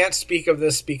I can't speak of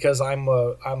this because I'm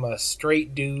a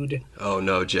straight dude. Oh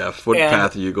no, Jeff! What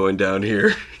path are you going down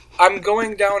here? I'm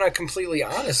going down a completely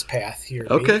honest path here.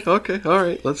 Okay, all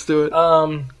right, let's do it.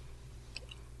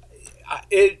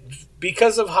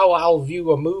 Because of how I'll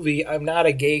view a movie, I'm not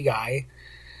a gay guy.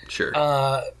 Sure.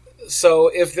 So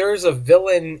if there's a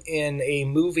villain in a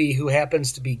movie who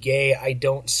happens to be gay, I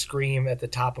don't scream at the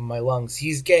top of my lungs,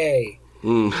 he's gay.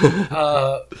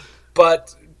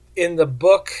 But in the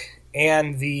book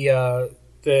and the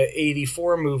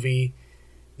 84 movie,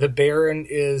 the Baron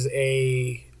is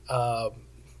a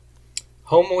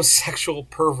homosexual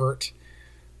pervert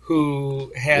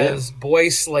who has boy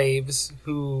slaves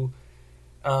who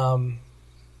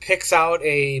picks out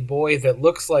a boy that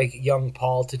looks like young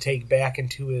Paul to take back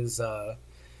into his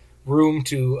room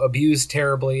to abuse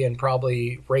terribly and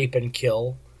probably rape and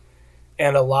kill.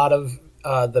 And a lot of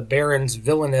the Baron's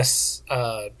villainous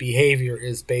behavior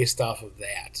is based off of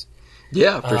that.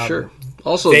 Yeah, for sure.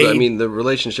 Also, the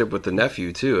relationship with the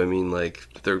nephew, too. I mean, like,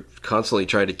 they're constantly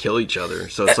trying to kill each other.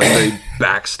 So it's, like, very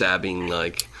backstabbing,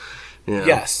 like, you know.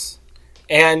 Yes.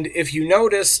 And if you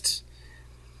noticed,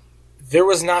 there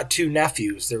was not two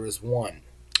nephews. There was one.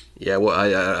 Yeah, well, I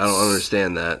don't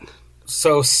understand that.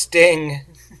 So Sting...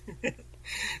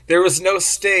 there was no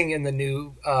Sting in the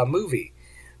new movie.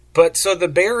 But so the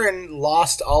Baron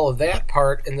lost all of that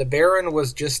part, and the Baron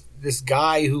was just this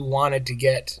guy who wanted to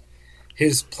get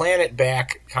his planet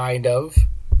back, kind of.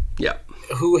 Yeah.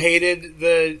 Who hated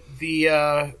the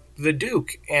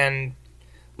Duke and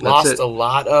lost a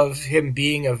lot of him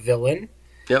being a villain.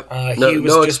 Yep. He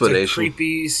was just explanation. a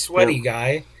creepy, sweaty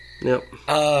guy. Yep.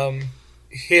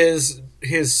 His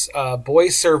boy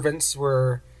servants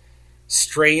were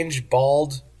strange,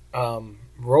 bald,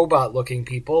 robot-looking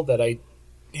people that I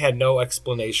had no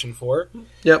explanation for.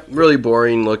 Yep, really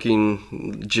boring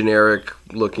looking, generic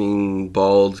looking,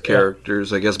 bald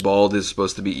characters. I guess bald is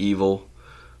supposed to be evil,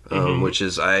 which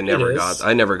is I never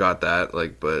got that.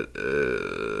 Like, but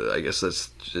I guess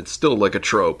it's still like a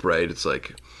trope, right? It's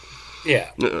like,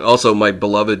 yeah. Also, my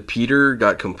beloved Peter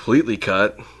got completely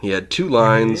cut. He had 2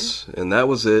 lines, and that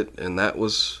was it. And that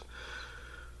was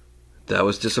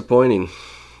disappointing.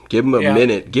 Give him a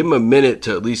minute. Give him a minute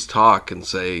to at least talk and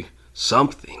say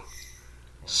something.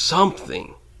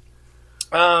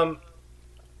 Although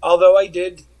I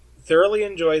did thoroughly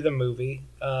enjoy the movie,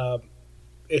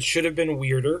 it should have been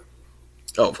weirder.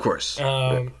 Oh, of course.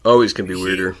 Always can be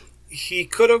weirder. He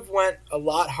could have went a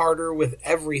lot harder with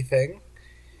everything.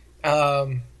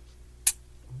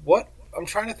 What I'm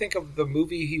trying to think of the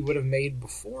movie he would have made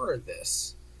before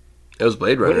this. It was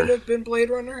Blade Runner. Would it have been Blade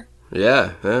Runner?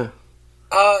 Yeah.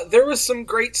 There was some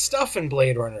great stuff in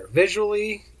Blade Runner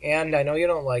visually, and I know you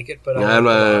don't like it, but we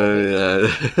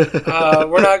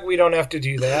don't have to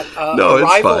do that. No,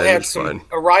 it's fine.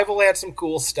 Arrival had some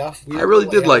cool stuff. I really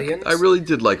did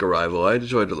like Arrival. I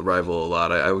enjoyed Arrival a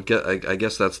lot. I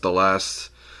guess that's the last.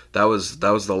 That was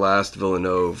the last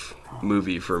Villeneuve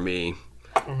movie for me,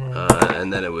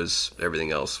 and then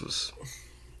everything else was,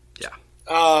 yeah.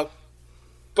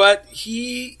 But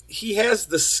he has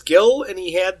the skill, and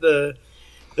he had the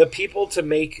people to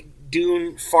make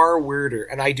Dune far weirder.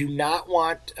 And I do not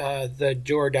want the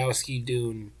Jodorowsky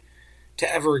Dune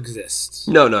to ever exist.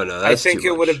 No. I think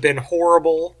it would have been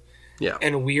horrible, yeah,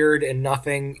 and weird, and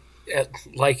nothing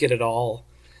like it at all.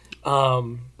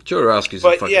 Jodorowsky's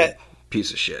a fucking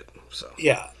piece of shit. So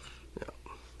yeah.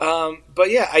 But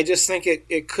yeah, I just think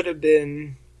it could have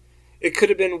been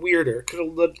weirder. It could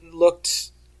have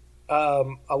looked a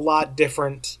lot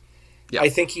different. Yeah. I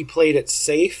think he played it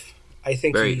safe. I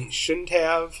think he shouldn't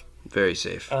have. Very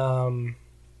safe. But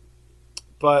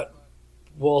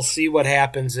we'll see what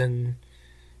happens in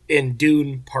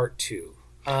Dune Part 2.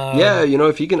 Yeah,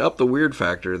 if you can up the weird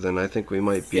factor, then I think we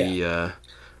might be.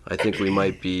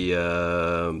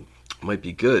 Might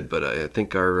be good. But I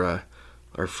think our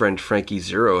friend Frankie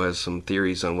Zero has some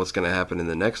theories on what's going to happen in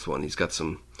the next one. He's got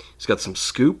some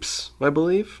scoops, I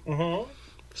believe. Mm-hmm.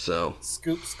 So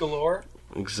scoops galore.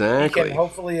 Exactly. He can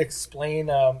hopefully explain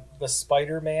the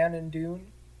Spider-Man in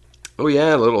Dune. Oh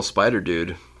yeah, little spider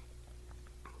dude.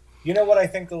 You know what I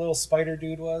think the little spider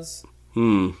dude was?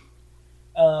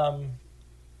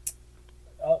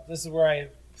 This is where I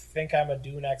think I'm a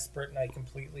Dune expert and I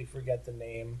completely forget the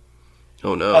name.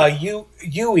 Oh no.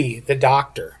 Yui, the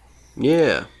doctor.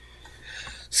 Yeah.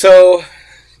 So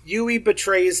Yui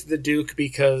betrays the Duke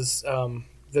because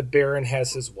the Baron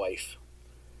has his wife.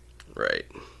 Right.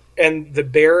 And the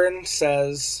Baron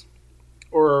says,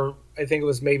 or I think it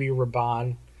was maybe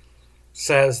Raban,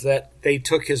 says that they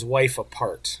took his wife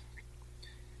apart.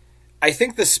 I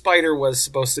think the spider was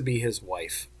supposed to be his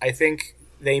wife. I think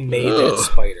they made that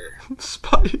spider.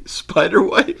 Spider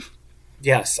wife?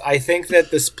 Yes, I think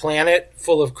that this planet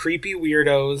full of creepy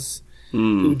weirdos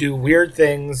who do weird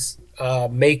things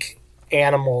make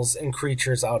animals and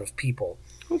creatures out of people.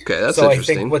 Okay, that's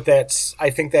interesting. I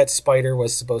think that spider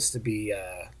was supposed to be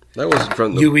that wasn't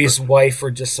from the Yui's wife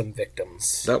or just some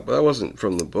victims. That wasn't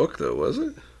from the book, though, was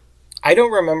it? I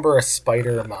don't remember a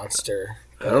spider monster.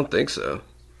 I don't think so.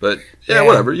 But yeah,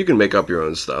 whatever. You can make up your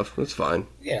own stuff. That's fine.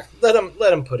 Yeah, let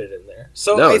him put it in there.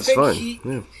 So no, I it's think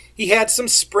fine. He had some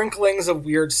sprinklings of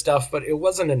weird stuff, but it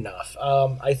wasn't enough.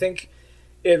 I think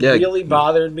it really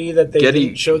bothered me that they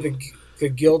didn't show the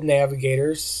Guild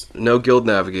Navigators. No Guild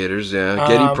Navigators. Yeah,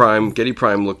 Getty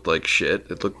Prime looked like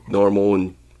shit. It looked normal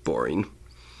and boring.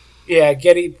 Yeah,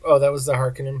 Getty. Oh, that was the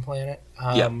Harkonnen planet.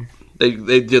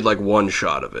 They did like one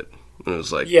shot of it, and it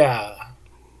was like,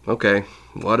 okay,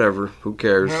 whatever. Who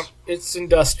cares? It's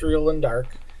industrial and dark.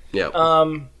 Yeah.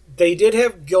 They did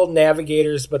have Guild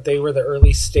Navigators, but they were the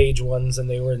early stage ones, and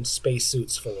they were in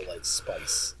spacesuits full of like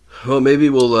spice. Well, maybe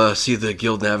we'll see the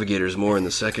Guild Navigators more in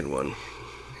the second one.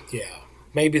 Yeah,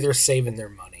 maybe they're saving their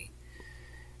money.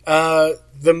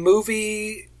 The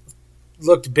movie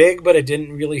looked big, but it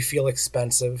didn't really feel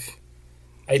expensive.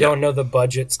 I don't know the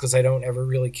budgets because I don't ever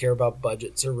really care about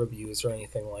budgets or reviews or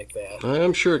anything like that.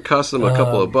 I'm sure it cost them a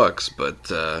couple of bucks,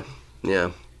 but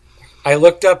yeah. I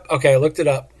looked it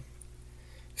up.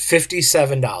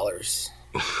 $57.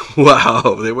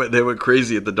 Wow, they went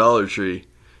crazy at the Dollar Tree.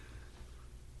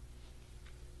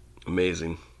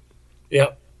 Amazing.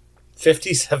 Yep,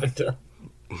 $57.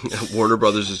 Warner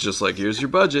Brothers is just like, here's your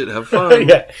budget, have fun.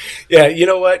 Yeah. You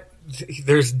know what?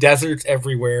 there's deserts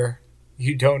everywhere.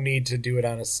 You don't need to do it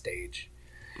on a stage.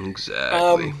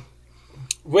 Exactly.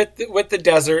 With the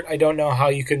desert, I don't know how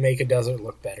you could make a desert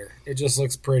look better. It just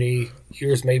looks pretty.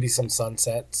 Here's maybe some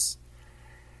sunsets.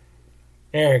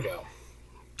 There you go.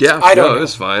 Yeah, I don't know.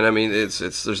 It's fine. I mean, it's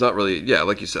there's not really, yeah,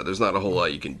 like you said, there's not a whole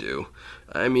lot you can do.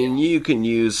 I mean, you can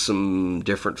use some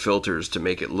different filters to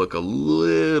make it look a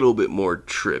little bit more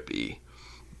trippy,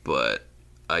 but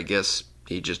I guess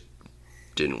he just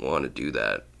didn't want to do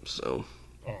that. So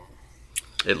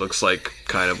it looks like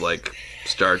kind of like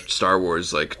Star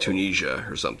Wars, like Tunisia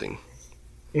or something.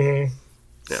 Mm-hmm.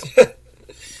 Yeah.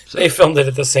 So, they filmed it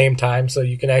at the same time, so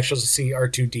you can actually see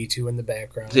R2-D2 in the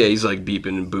background. yeah, he's like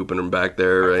beeping and booping him back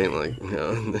there, right? Like, you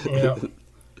know.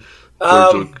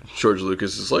 Yeah. George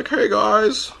Lucas is like, "Hey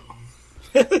guys,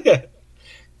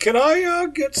 Can I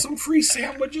get some free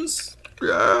sandwiches?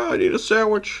 yeah, I need a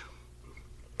sandwich."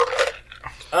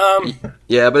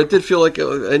 Yeah, but it did feel like,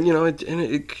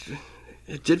 it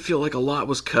did feel like a lot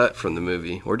was cut from the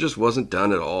movie, or just wasn't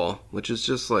done at all, which is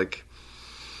just like,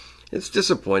 it's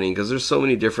disappointing because there's so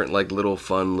many different like little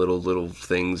fun little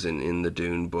things in the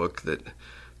Dune book that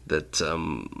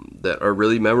are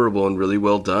really memorable and really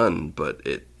well done, but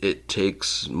it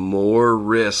takes more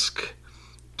risk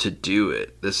to do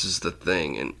it. This is the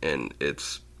thing, and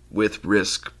it's with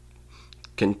risk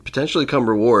can potentially come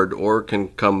reward or can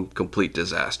come complete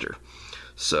disaster.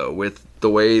 So with the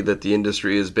way that the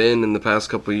industry has been in the past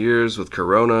couple of years with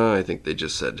Corona, I think they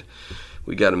just said,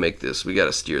 we got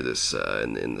to steer this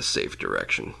in the safe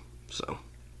direction. So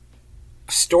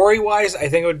Story-wise, I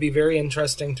think it would be very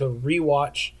interesting to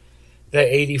rewatch the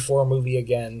 84 movie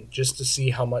again, just to see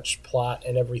how much plot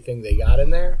and everything they got in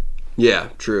there. yeah,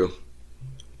 true.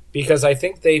 Because I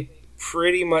think they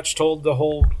pretty much told the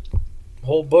whole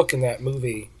book in that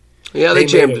movie. Yeah, They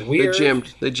they made it weird.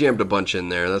 jammed a bunch in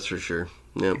there, that's for sure.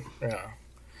 Yeah. Yeah.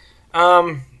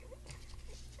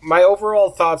 My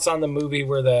overall thoughts on the movie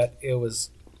were that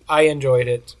I enjoyed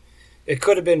it. It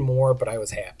could have been more, but I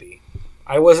was happy.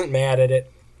 I wasn't mad at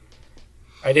it.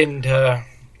 I didn't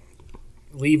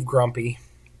leave grumpy.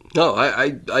 No,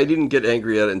 I didn't get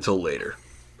angry at it until later.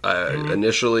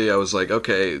 Initially, I was like,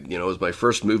 okay, it was my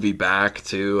first movie back,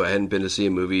 too. I hadn't been to see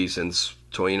a movie since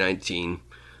 2019.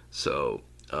 So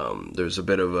there's a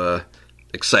bit of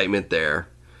excitement there.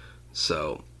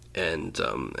 So, and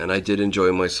I did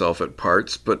enjoy myself at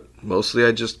parts, but mostly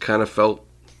I just kind of felt,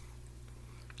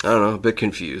 I don't know, a bit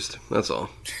confused. That's all.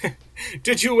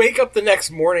 Did you wake up the next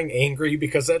morning angry?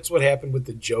 Because that's what happened with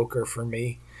the Joker for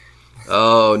me.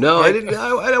 Oh, no, I didn't.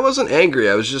 I wasn't angry.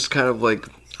 I was just kind of like,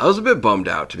 I was a bit bummed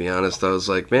out, to be honest. I was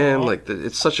like, man, like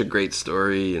it's such a great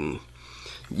story, and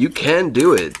you can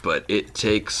do it, but it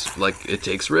takes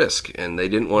risk, and they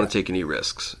didn't want to take any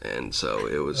risks, and so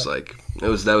it was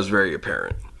that was very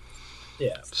apparent.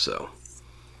 Yeah. So,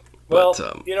 well,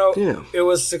 but, it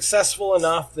was successful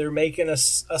enough. They're making a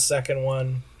second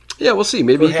one. Yeah, we'll see.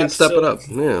 Maybe he can Perhaps step it up.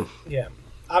 Yeah. Yeah.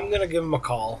 I'm going to give him a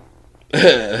call.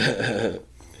 And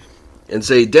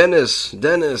say, Dennis,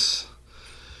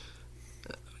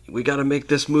 we got to make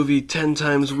this movie 10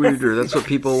 times weirder. That's what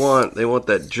people want. They want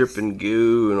that dripping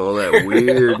goo and all that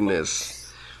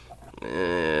weirdness.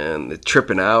 And they're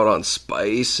tripping out on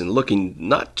spice and looking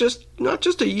not just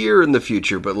a year in the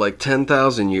future, but like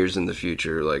 10,000 years in the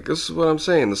future. Like, this is what I'm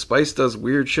saying. The spice does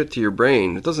weird shit to your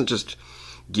brain. It doesn't just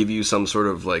give you some sort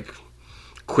of like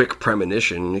quick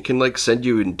premonition. It can like send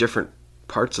you in different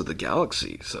parts of the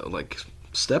galaxy. So like,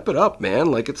 step it up, man.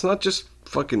 Like, it's not just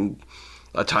fucking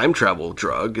a time travel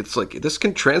drug. It's like, this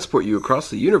can transport you across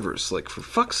the universe. Like, for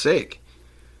fuck's sake.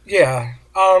 Yeah.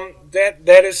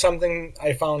 That is something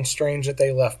I found strange that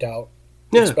they left out.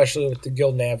 Yeah. Especially with the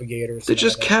Guild Navigators. They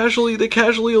just casually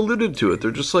alluded to it.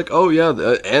 They're just like, oh yeah,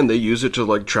 and they use it to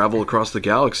like travel across the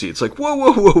galaxy. It's like,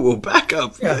 whoa, back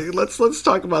up. Yeah. Let's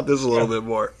talk about this a little bit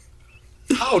more.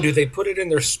 How do they put it in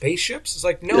their spaceships? It's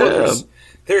like, no,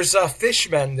 there's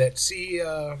fishmen that see.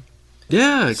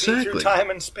 Exactly. See through time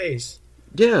and space.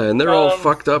 Yeah, and they're all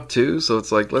fucked up too. So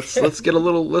it's like, let's get a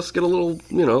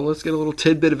little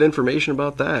tidbit of information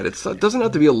about that. It doesn't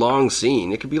have to be a long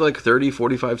scene. It could be like 30,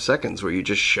 45 seconds where you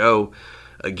just show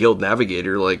a Guild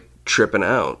Navigator like tripping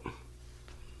out.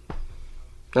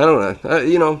 I don't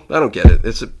know. I don't get it.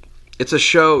 It's a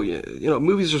show.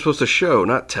 Movies are supposed to show,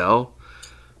 not tell.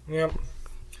 Yep.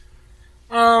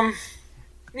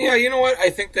 Yeah, you know what? I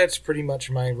think that's pretty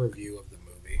much my review of the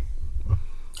movie.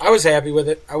 I was happy with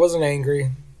it. I wasn't angry.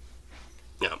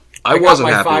 Yeah, I wasn't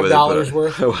happy with it. $5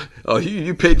 worth. Oh,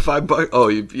 you paid $5. Oh,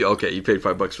 you paid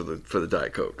 $5 for the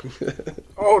Diet Coke.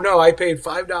 Oh no, I paid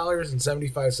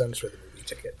 $5.75 for the movie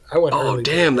ticket. I went. Oh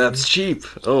damn, that's cheap.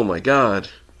 Oh my god.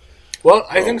 Well,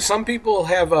 I think some people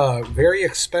have very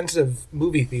expensive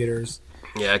movie theaters.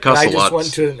 Yeah, it costs a lot. I just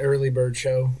went to an early bird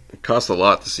show. It cost a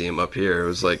lot to see him up here. It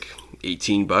was like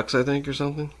 $18, I think, or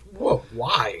something. Whoa,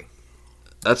 why?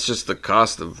 That's just the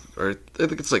cost of, or I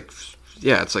think it's like,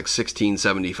 yeah, it's like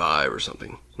 $16.75 or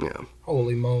something. Yeah.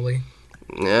 Holy moly!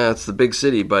 Yeah, it's the big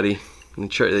city, buddy.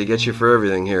 They get you for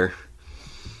everything here.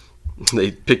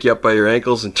 They pick you up by your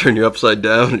ankles and turn you upside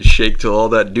down and shake till all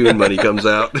that Dune money comes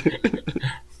out.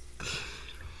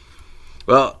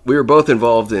 Well, we were both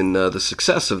involved in the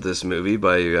success of this movie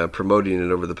by promoting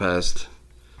it over the past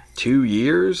 2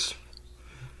 years.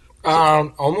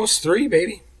 Almost 3,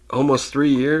 baby. Almost 3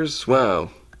 years?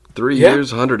 Wow. 3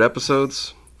 years, 100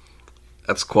 episodes?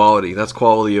 That's quality. That's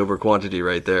quality over quantity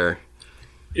right there.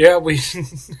 Yeah, we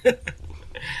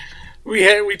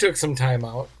we took some time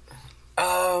out.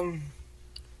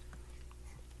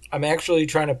 I'm actually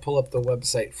trying to pull up the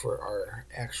website for our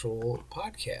actual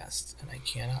podcast, and I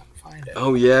cannot find it.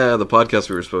 Oh yeah, the podcast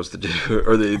we were supposed to do,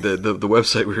 or the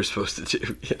website we were supposed to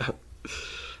do. Yeah.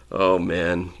 Oh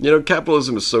man,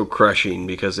 capitalism is so crushing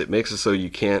because it makes it so you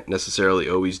can't necessarily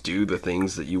always do the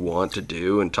things that you want to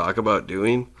do and talk about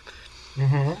doing.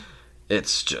 Mm-hmm.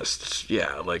 It's just,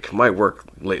 like my work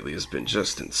lately has been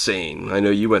just insane. I know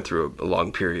you went through a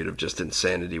long period of just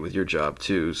insanity with your job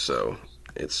too, so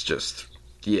it's just,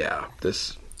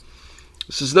 this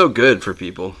is no good for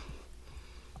people.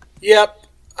 Yep.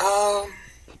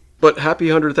 But happy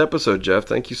 100th episode, Jeff.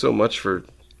 Thank you so much for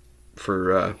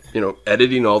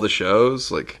editing all the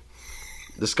shows. Like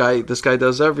this guy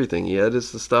does everything. He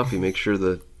edits the stuff. He makes sure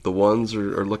the ones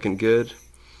are looking good.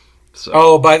 So.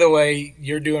 Oh, by the way,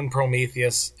 you're doing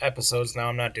Prometheus episodes now.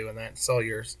 I'm not doing that. It's all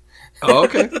yours. Oh,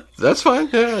 okay. That's fine.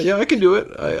 Yeah, I can do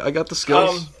it. I got the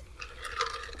skills.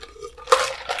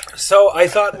 So I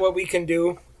thought what we can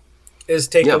do is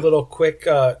take a little quick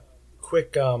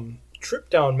trip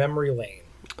down memory lane.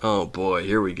 Oh boy,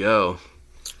 here we go.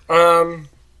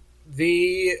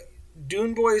 The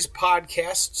Dune Boys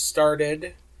podcast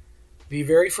started. The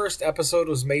very first episode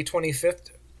was May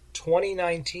 25th,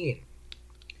 2019.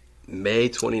 May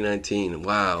 2019.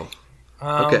 Wow.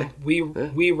 Okay.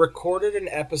 We recorded an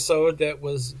episode that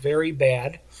was very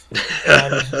bad,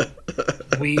 and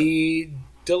we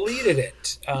deleted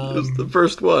it. It was the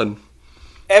first one.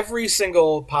 Every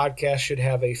single podcast should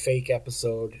have a fake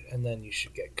episode, and then you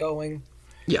should get going.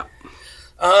 Yeah.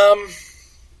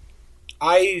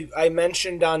 I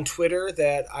mentioned on Twitter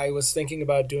that I was thinking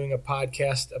about doing a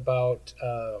podcast about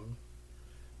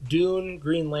Dune,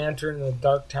 Green Lantern, and the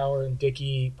Dark Tower, and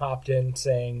Dickie popped in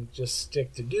saying, just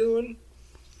stick to Dune.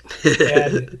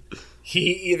 And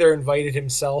he either invited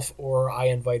himself or I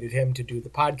invited him to do the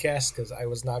podcast because I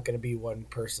was not going to be one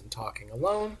person talking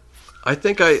alone. I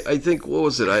think what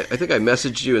was it? I think I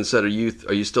messaged you and said, are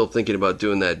you still thinking about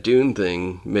doing that Dune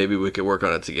thing? Maybe we could work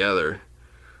on it together.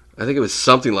 I think it was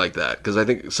something like that because I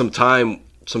think some time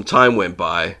went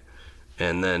by,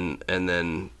 and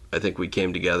then I think we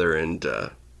came together and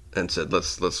said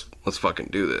let's fucking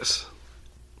do this.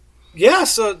 Yeah,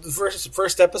 so the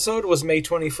first episode was May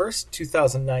 21st,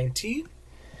 2019.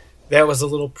 That was a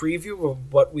little preview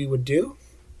of what we would do.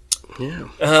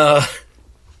 Yeah.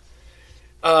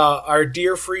 Our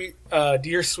dear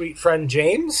sweet friend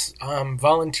James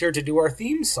volunteered to do our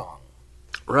theme song.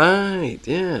 Right,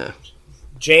 yeah.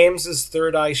 James is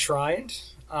Third Eye Shrined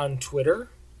on Twitter.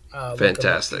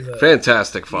 Fantastic.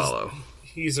 Fantastic follow.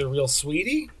 He's a real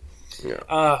sweetie. Yeah.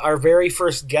 Our very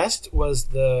first guest was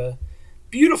the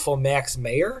beautiful Max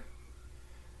Mayer.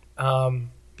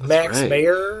 Max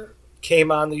Mayer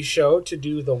came on the show to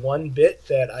do the one bit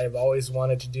that I've always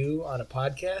wanted to do on a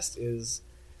podcast is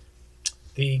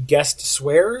the guest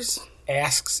swears,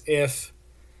 asks if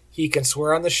he can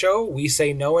swear on the show, we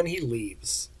say no, and he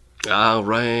leaves. Ah,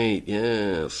 right,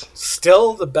 yes.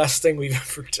 Still the best thing we've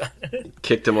ever done.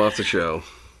 Kicked him off the show.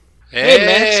 Hey,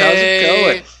 Max, how's it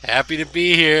going? Happy to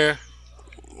be here.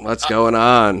 What's going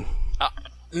on?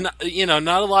 Not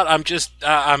a lot. I'm just,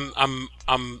 I'm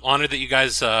honored that you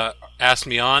guys asked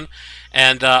me on,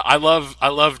 and I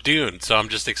love Dune, so I'm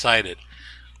just excited.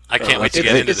 I can't wait to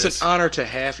get into this. It's an honor to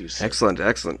have you, sir. Excellent.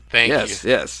 Thank you.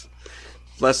 Yes.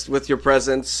 Blessed with your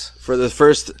presence for the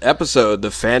first episode, The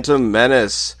Phantom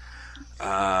Menace.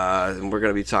 And we're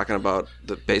going to be talking about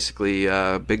basically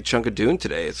a big chunk of Dune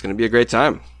today. It's going to be a great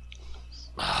time.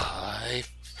 I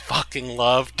fucking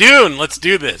love Dune. Let's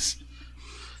do this.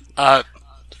 Sorry,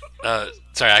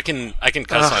 I can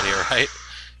cuss on here, right?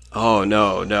 Oh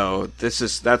no!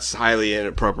 That's highly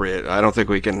inappropriate. I don't think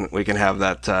we can have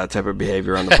that type of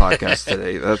behavior on the podcast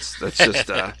today. That's just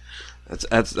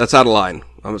that's out of line.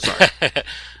 I'm sorry.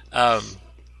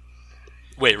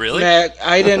 Wait, really? Matt,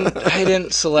 I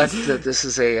didn't select that this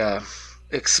is a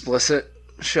explicit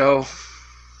show.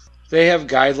 They have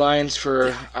guidelines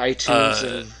for iTunes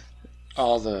and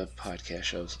all the podcast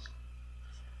shows.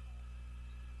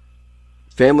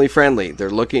 Family friendly. They're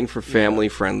looking for family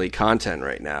friendly content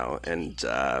right now, and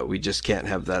we just can't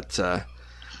have that.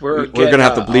 We're going to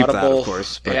have to bleep that, of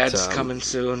course. But, ads coming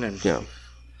soon, and yeah.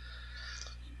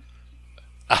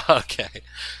 Okay.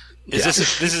 This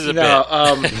is a bit.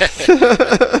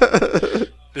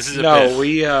 This is a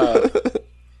bit.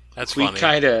 That's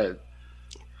funny.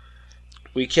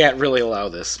 We can't really allow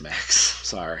this, Max.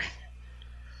 Sorry.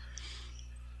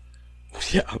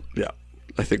 Yeah.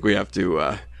 I think we have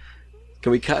to.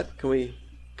 Can we cut? Can we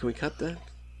cut that?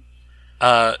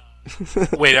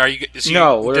 Wait, are you?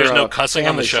 No, there's no cussing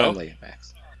on the show. Friendly,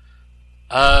 Max.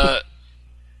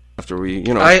 After we,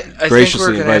 I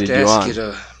graciously think we're invited gonna have you to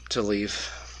on. ask you to leave.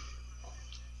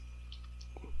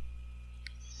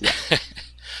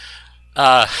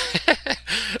 All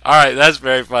right, that's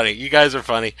very funny. You guys are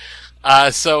funny. Are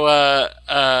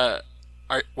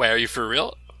you for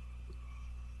real?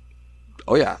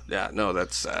 Oh yeah. No,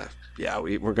 that's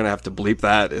we're gonna have to bleep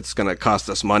that. It's gonna cost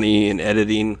us money in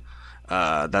editing.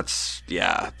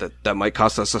 That might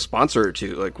cost us a sponsor or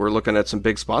two. Like, we're looking at some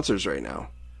big sponsors right now.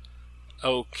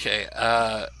 Okay.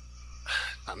 I'm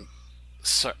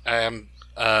sorry.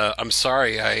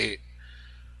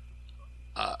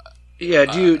 Do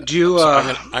you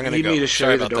I'm gonna need go. me to show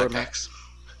Sorry you the about door, that, Max?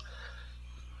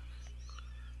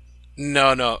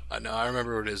 No. I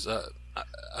remember what it is.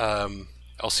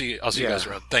 I'll see you guys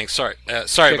around. Thanks. Sorry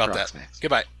about rocks, that. Max.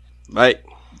 Goodbye. Bye.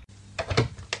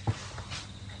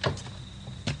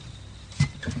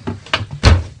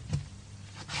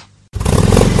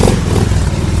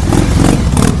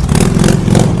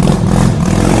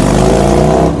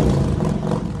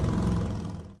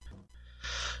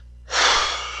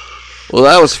 Well,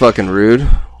 that was fucking rude.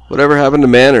 Whatever happened to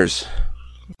manners?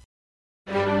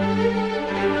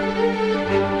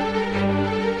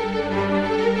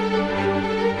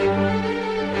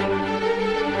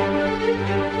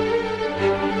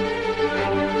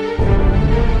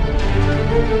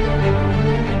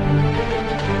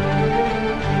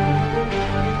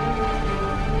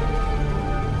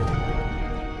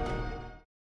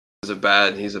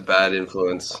 He's a bad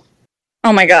influence.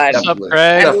 Oh my god. What's up,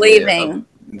 Craig? I'm leaving.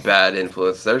 Bad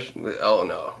influence. Oh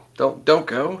no. Don't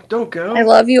go. Don't go. I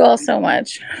love you all so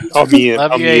much. Love you,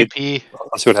 AP.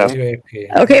 Let's see what happens.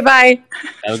 Okay, bye.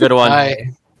 Have a good one.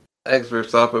 Bye. Thanks for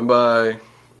stopping by.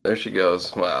 There she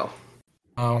goes. Wow.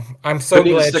 Oh, I'm so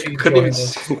glad she joined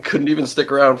us. Couldn't even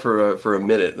stick around for a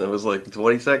minute. It was like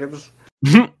 20 seconds.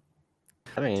 I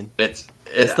mean, it's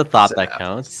the thought that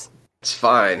counts. It's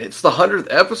fine. It's the 100th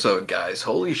episode, guys.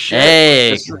 Holy shit!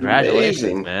 Hey,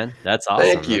 congratulations, man. That's awesome.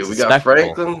 Thank you. We got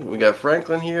Franklin. We got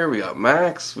Franklin here. We got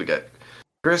Max. We got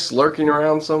Chris lurking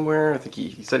around somewhere. I think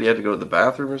he said he had to go to the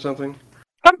bathroom or something.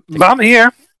 I'm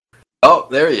here. Oh,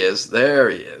 there he is.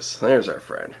 There's our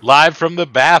friend. Live from the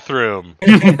bathroom.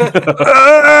 I'm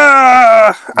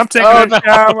taking a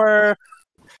shower.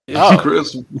 It's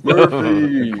Chris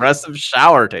Murphy. Aggressive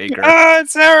shower taker.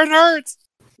 It's Aaron Hurts.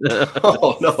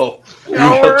 Oh no! You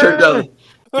gotta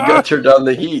turn down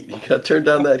the heat. You gotta turn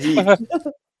down that heat.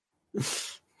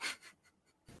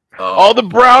 All the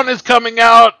brown is coming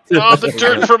out. Oh, the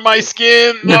dirt from my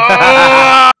skin.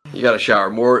 Oh! You gotta shower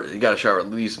more. You gotta shower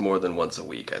at least more than once a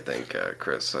week. I think,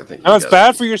 Chris. I think. No, it's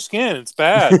bad for your skin. It's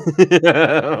bad.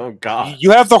 Oh god!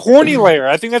 You have the horny layer.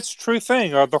 I think that's a true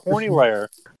thing. The horny layer.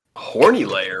 Horny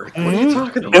layer? What are you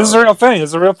talking about? It's a real thing.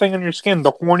 It's a real thing on your skin. The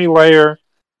horny layer.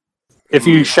 If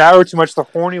you shower too much, the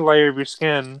horny layer of your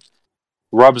skin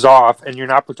rubs off, and you're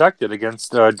not protected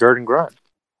against dirt and grime.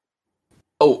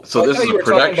 Oh, so this is a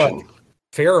protection.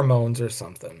 Pheromones or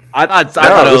something. I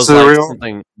thought it was like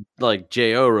something like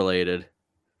JO related.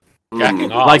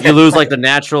 Like you lose like the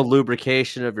natural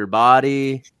lubrication of your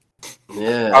body.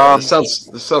 Yeah, this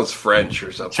sounds French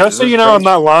or something. Just so you know, I'm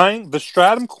not lying. The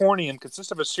stratum corneum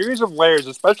consists of a series of layers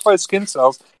of specialized skin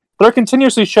cells that are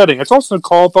continuously shedding. It's also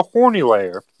called the horny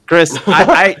layer. Chris,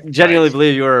 I genuinely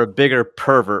believe you are a bigger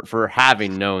pervert for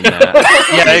having known that.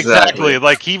 Yeah, exactly.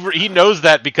 Like he knows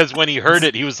that because when he heard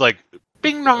it, he was like,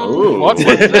 "Bing dong! What was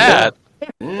that?"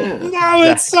 No,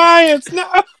 it's science. No,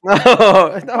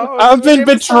 I've been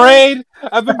betrayed.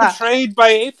 I've been betrayed by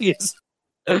atheists.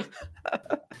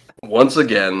 Once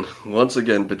again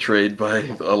betrayed by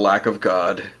a lack of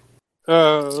God.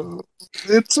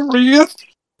 It's real.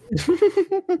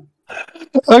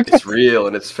 Okay. It's real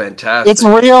and it's fantastic. It's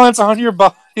real and it's on your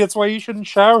body. That's why you shouldn't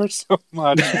shower so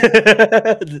much.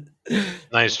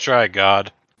 Nice try,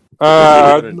 God.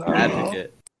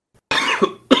 Advocate.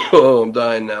 Oh, I'm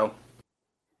dying now.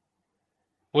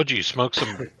 Would you smoke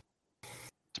some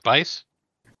spice?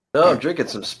 No, I'm drinking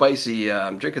some spicy.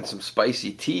 I'm drinking some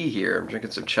spicy tea here. I'm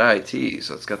drinking some chai tea,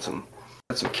 so it's got some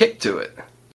kick to it.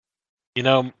 You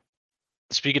know,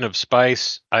 speaking of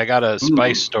spice, I got a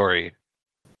spice story.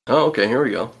 Oh, okay. Here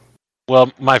we go.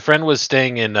 Well, my friend was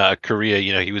staying in Korea.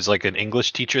 You know, he was like an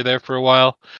English teacher there for a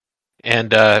while,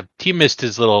 and he missed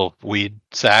his little weed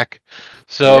sack.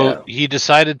 So he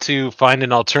decided to find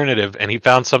an alternative, and he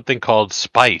found something called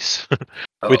spice,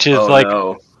 which is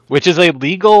which is a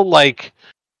legal like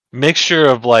mixture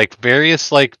of like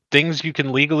various like things you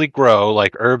can legally grow,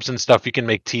 like herbs and stuff you can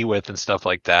make tea with and stuff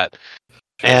like that.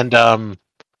 And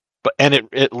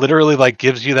it literally like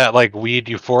gives you that like weed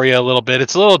euphoria a little bit.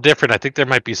 It's a little different. I think there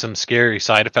might be some scary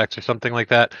side effects or something like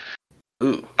that.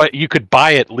 Ooh. But you could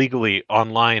buy it legally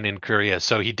online in Korea.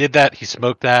 So he did that. He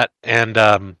smoked that, and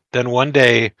then one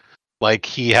day, like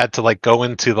he had to like go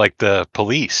into like the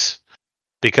police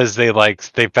because they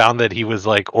found that he was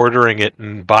like ordering it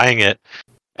and buying it,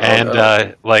 and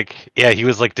he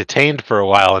was like detained for a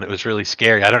while, and it was really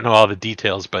scary. I don't know all the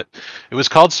details, but it was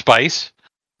called Spice,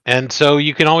 and so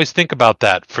you can always think about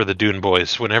that for the Dune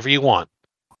Boys whenever you want.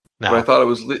 Now, but I thought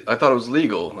it was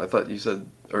legal. I thought you said,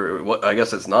 or what? I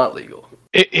guess it's not legal.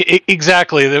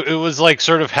 Exactly. It was like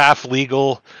sort of half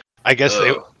legal. I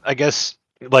guess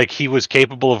like he was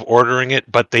capable of ordering it,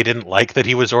 but they didn't like that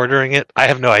he was ordering it. I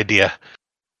have no idea.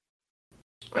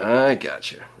 I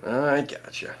gotcha.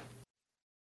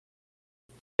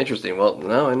 Interesting. Well,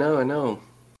 now I know.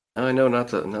 Now I know not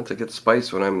to get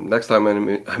spice when next time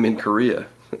I'm in Korea.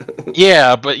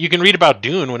 Yeah, but you can read about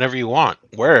Dune whenever you want,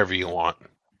 wherever you want.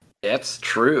 That's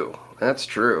true.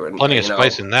 And plenty of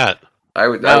spice in that. I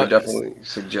would definitely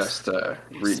suggest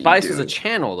reading Spice Dune. was a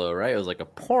channel, though, right? It was like a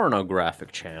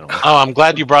pornographic channel. Oh, I'm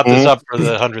glad you brought this up for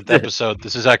the 100th episode.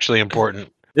 This is actually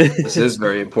important. This is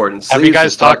very important. Have you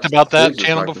guys talked about that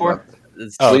channel before?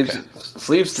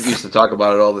 Sleeves used to talk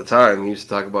about it all the time. He used to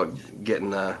talk about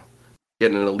getting an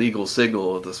illegal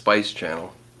signal of the Spice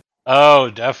channel. Oh,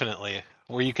 definitely.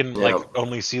 Where you can like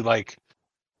only see like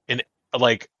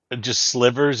just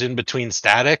slivers in between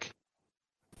static.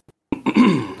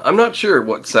 I'm not sure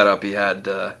what setup he had.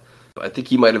 I think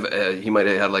he might have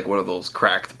had like one of those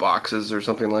cracked boxes or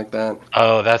something like that.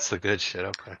 Oh, that's the good shit.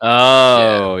 Okay.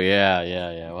 Oh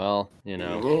yeah. Well, you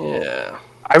know. Yeah.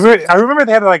 I remember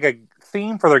they had like a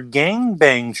theme for their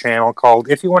gangbang channel called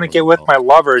 "If you want to get with my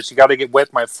lovers, you got to get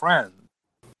with my friends."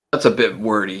 That's a bit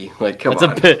wordy. Like, come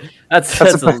on. That's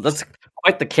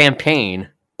quite the campaign.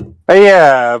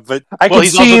 Yeah, but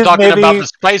he's also talking about the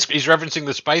Spice. He's referencing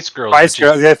the Spice Girls. Spice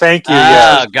Girls. Yeah, thank you.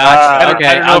 Gotcha. I don't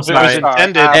know if it was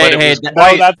intended,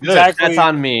 but that's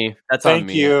on me.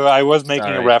 Thank you. I was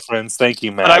making a reference. Thank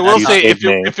you, man. But I will say,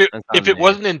 if it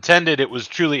wasn't intended, it was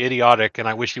truly idiotic, and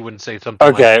I wish you wouldn't say something.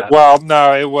 Okay, like that. well,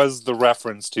 no, it was the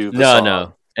reference to the song.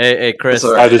 No. Hey, Chris,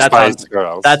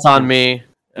 that's on me.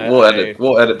 We'll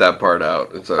edit that part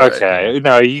out. It's all right. Okay,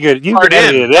 no, you can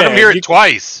edit it. Let him hear it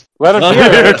twice. Let him hear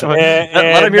it.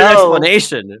 Let him hear the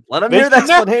explanation. Let him hear the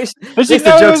explanation.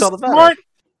 The joke's all about. It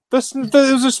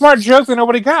was a smart joke that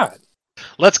nobody got.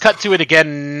 Let's cut to it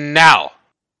again now.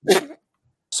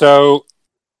 So,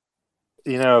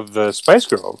 the Spice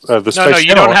Girls. No,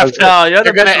 you don't have to.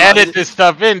 You're going to edit this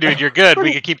stuff in, dude. You're good.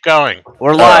 We can keep going.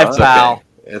 We're live, pal. Okay.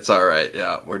 It's all right.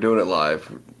 Yeah, we're doing it live.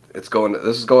 This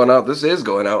is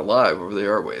going out live over the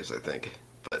airwaves, I think.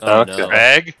 But, no.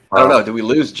 Greg? I don't know. Did we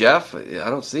lose Jeff? I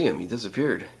don't see him. He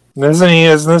disappeared.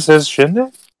 Isn't this his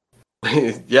shindig?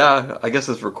 Yeah, I guess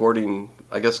it's recording.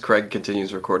 I guess Craig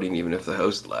continues recording even if the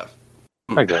host left.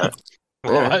 Okay.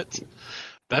 What?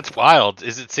 That's wild.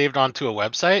 Is it saved onto a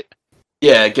website?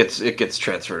 Yeah, it gets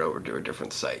transferred over to a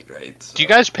different site, right? So. Do you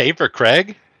guys pay for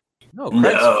Craig? No,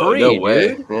 Craig's free, no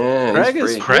way. Dude.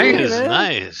 Yeah, Craig is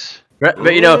nice. But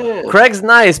Craig's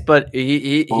nice, but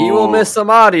he will miss some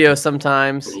audio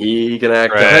sometimes. He can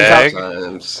act out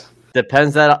sometimes.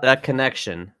 Depends that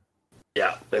connection.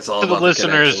 Yeah, it's all to about the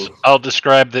listeners. Connection. I'll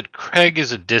describe that Craig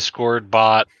is a Discord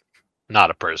bot,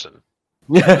 not a person.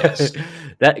 Yes.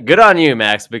 Good on you,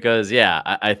 Max. Because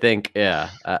I think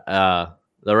the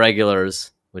regulars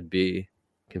would be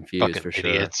confused fucking for sure.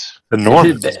 Idiots. The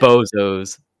Normans,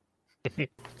 bozos.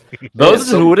 Those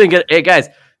who wouldn't get. Hey guys.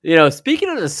 Speaking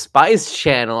of the Spice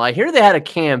channel, I hear they had a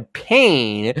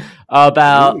campaign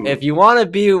about if you want to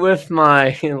be with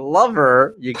my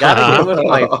lover, you gotta get with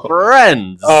my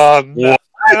friends. Oh no!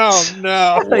 Oh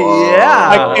no! Yeah,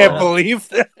 I can't believe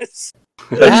this.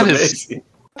 That's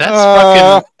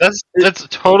fucking. That's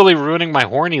totally ruining my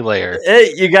horny layer.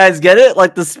 Hey, you guys get it?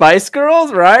 Like the Spice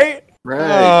Girls, right?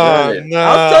 Right. no.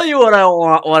 I'll tell you what I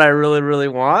want. What I really, really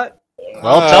want.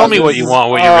 Well, tell me what you want.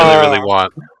 What you really, really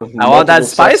want. I want that Multiple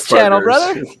Spice sex Channel,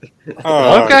 partners.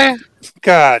 brother. Okay.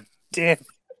 God damn.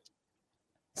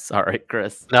 Sorry,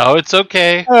 Chris. No, it's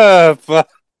okay. Fuck.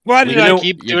 Why We did I can don't-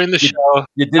 keep you- doing the you- show.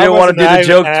 You didn't want to do the wasn't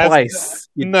joke asked- twice.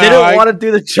 You No, didn't I- want to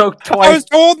do the joke I twice. was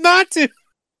told not to.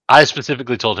 I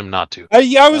specifically told him not to.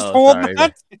 I was Oh, told sorry.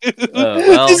 not to.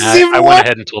 well, This is I even went worse.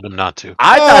 ahead and told him not to.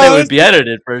 I thought it Oh, would be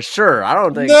edited for sure. I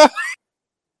don't think. No.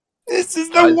 This is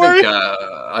the worst.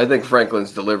 I think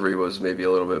Franklin's delivery was maybe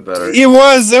a little bit better. It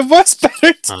was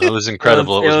better too. It was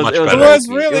incredible. It was much it better. was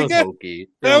really good. hokey.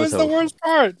 That was the worst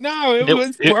part. No, it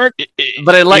was work.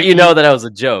 But it let you know that it was a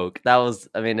joke. That was,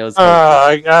 I mean, it was.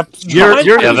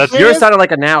 Hokey. Yours sounded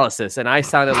like analysis, and I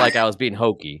sounded like I was being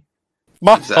hokey.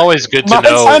 It's always good to Mine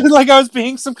know. sounded like I was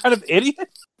being some kind of idiot.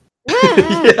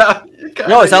 Yeah.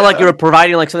 No, it sounded like you were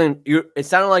providing like something. It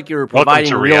sounded like you were Welcome providing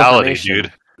to real reality, information.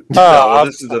 dude. No,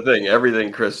 this is the thing.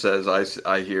 Everything Chris says,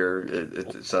 I hear.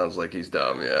 It sounds like he's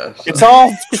dumb. Yeah. So. It's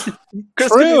all Chris,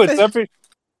 true. It's every.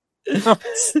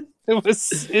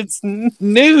 It's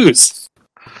news.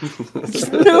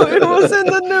 No, it was in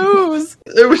the news.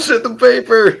 It was in the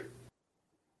paper.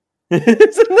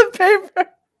 It's in the paper.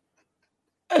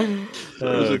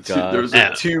 There was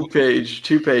a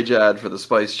two-page ad for the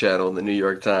Spice Channel in the New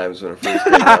York Times when it first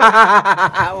came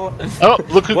out. Oh,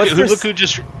 look who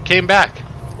just came back.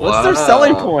 What's their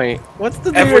selling point? What's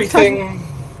the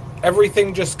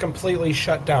Everything just completely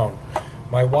shut down.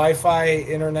 My Wi-Fi,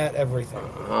 internet, everything.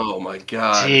 Oh my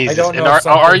god! Jesus. I don't know And if are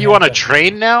something you on a happened.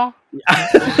 train now?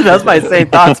 That's my same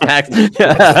thoughts, Max.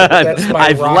 That's my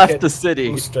I've rocket left the city.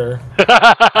 booster.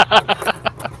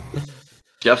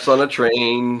 Jeff's on a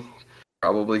train,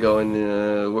 probably going.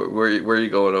 Where are you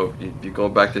going? Oh, you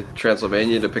going back to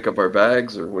Transylvania to pick up our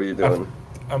bags, or what are you doing?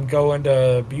 I'm going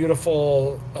to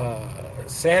beautiful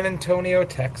San Antonio,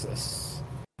 Texas.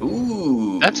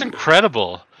 Ooh, That's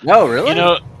incredible. No, really? You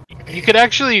know, you could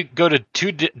actually go to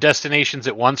two destinations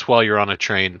at once while you're on a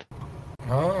train.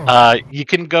 Oh. You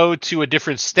can go to a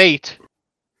different state,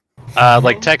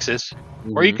 like Texas,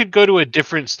 or you could go to a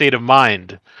different state of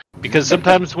mind. Because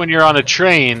sometimes when you're on a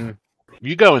train,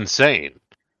 you go insane.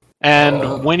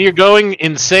 And when you're going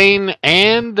insane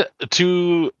and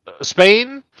to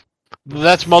Spain,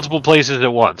 that's multiple places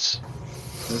at once.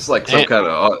 Is this like some kind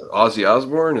of Ozzy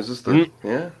Osbourne? Is this the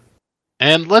yeah?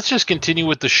 And let's just continue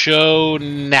with the show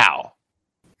now.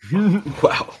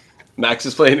 Wow. Max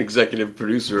is playing executive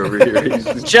producer over here.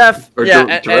 He's Jeff, or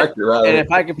and director, rather.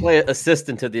 if I could play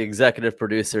assistant to the executive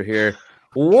producer here,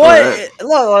 what? Right.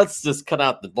 Let's just cut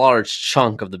out the large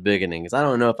chunk of the beginnings. I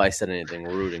don't know if I said anything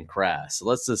rude and crass.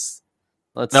 So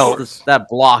that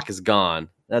block is gone.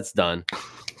 That's done.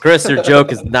 Chris, your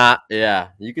joke is not. Yeah,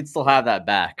 you can still have that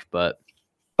back, but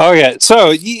Okay,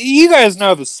 so you guys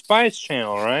know the Spice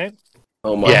Channel, right?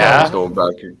 Oh my god,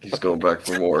 he's going back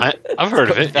for more. I've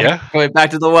heard of it, yeah. Going back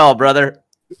to the well, brother.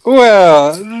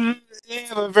 Well, they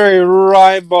have a very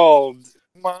ribald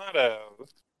motto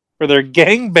for their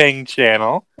gangbang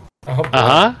channel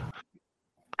Uh-huh.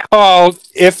 called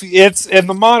and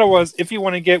the motto was, if you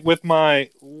want to get with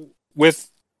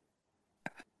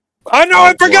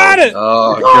I forgot it!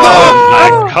 Oh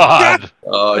my god.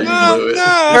 Oh, you blew it.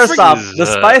 First off, the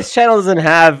Spice Channel doesn't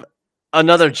have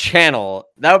another channel.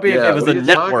 That would be if it was what a are you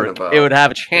talking network. about? It would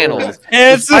have channels.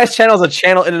 Yeah. The Spice Channel is a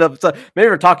channel in and of itself. Maybe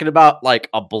we're talking about like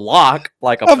a block,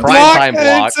 like a block, primetime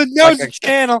block. It's a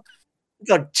channel. It's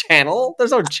a channel.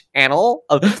 There's no channel.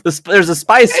 There's a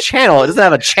Spice Channel. It doesn't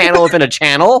have a channel within a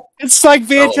channel. It's like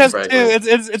VHS Franklin. 2.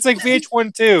 It's like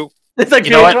VH1 2. It's like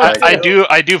You know what? I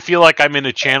do feel like I'm in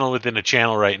a channel within a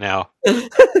channel right now.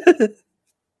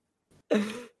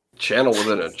 Channel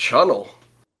within a channel.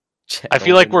 I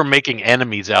feel like we're making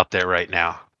enemies out there right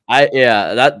now.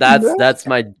 That's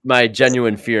my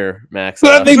genuine fear, Max.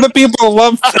 I think the people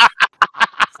love that.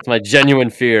 My genuine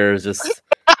fear is just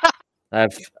I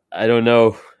don't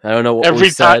know what Every we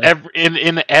said. time,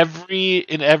 in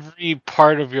every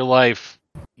part of your life,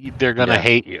 they're gonna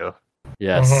hate you.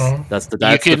 Yes, Mhm. that's the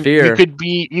fear. You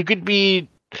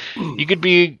could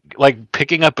be like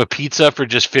picking up a pizza for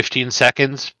just 15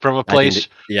 seconds from a place,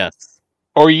 yes.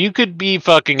 or you could be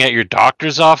fucking at your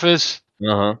doctor's office,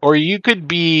 Uh-huh. or you could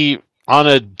be on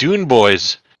a Dune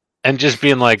Boys and just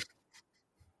being like,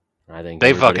 I think they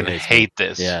everybody fucking hates hate me.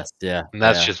 this. Yes, yeah. And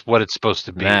that's yeah. just what it's supposed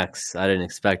to be. Max. I didn't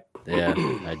expect. Yeah,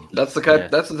 That's the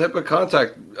type of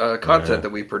content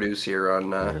that we produce here on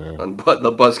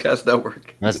the Buzzcast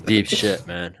Network. That's deep shit,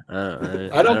 man.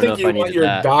 I don't think you want your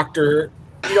doctor.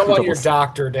 You don't want your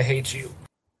doctor to hate you.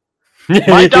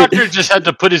 My doctor just had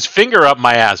to put his finger up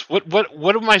my ass.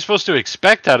 What am I supposed to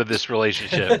expect out of this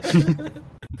relationship?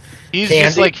 He's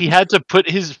just like he had to put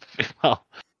his well.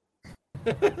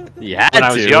 When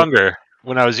I was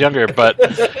younger, but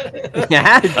You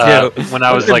had to. when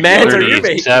I was What like demands are you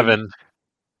 37,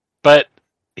 but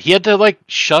he had to like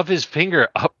shove his finger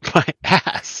up my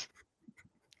ass.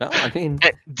 No, I mean,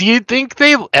 Do you think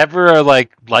they ever are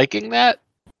like liking that?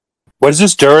 Was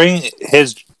this during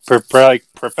his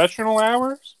professional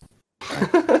hours?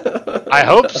 I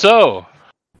hope so.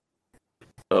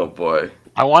 Oh boy.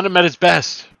 I want him at his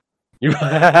best.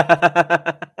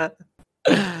 Yeah,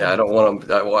 I don't want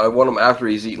him. I want him after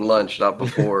he's eaten lunch, not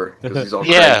before, because he's all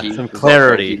Yeah, cranky. some He's all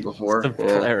clarity. cranky before. Some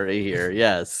Yeah. clarity here.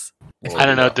 Yes. I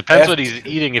don't know. It depends what he's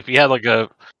eating. If he had like a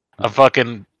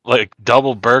fucking like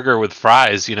double burger with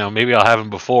fries, maybe I'll have him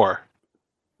before.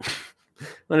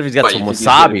 What if he's got What, some you think he's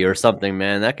wasabi or something,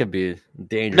 man? That could be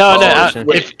dangerous. No.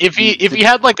 combination. If he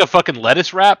had like a fucking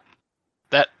lettuce wrap,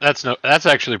 that's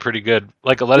actually pretty good.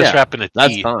 Like a lettuce Yeah, wrap and a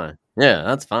That's tea. fine. Yeah,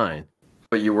 that's fine.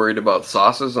 But you worried about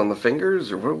sauces on the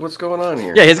fingers, or what's going on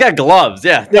here? Yeah, he's got gloves.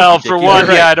 Yeah. Well, Thank you, for Dickie. one,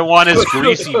 You're right. I don't want his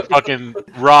greasy fucking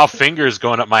raw fingers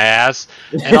going up my ass.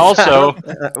 And also,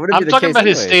 I'm talking about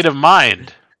his state of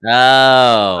mind.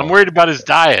 Oh. I'm worried about his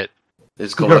diet.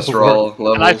 His cholesterol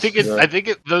levels. And I think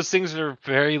those things are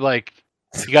very like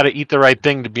you got to eat the right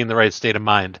thing to be in the right state of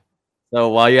mind. So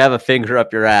while you have a finger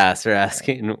up your ass,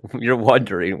 you're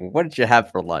wondering, what did you have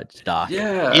for lunch, Doc?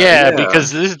 Yeah,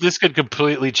 because this could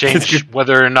completely change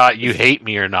whether or not you hate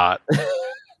me or not.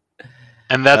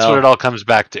 And that's what it all comes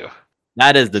back to.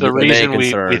 That is the reason main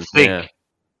we concern. think.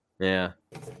 Yeah.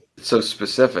 It's so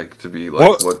specific to be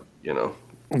like what.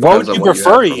 What would you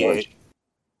prefer to eat?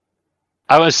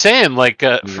 I was saying, like,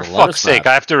 for fuck's sake,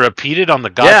 I have to repeat it on the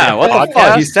goddamn Yeah, what podcast? the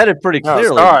fuck? You said it pretty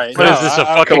clearly. sorry. What is this, a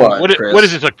fucking... Come on, what Chris.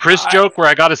 is this, a Chris joke where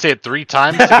I gotta say it 3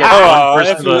 times to get Oh, one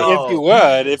person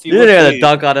to... if you You would, didn't have to please.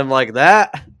 dunk on him like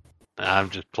that. I'm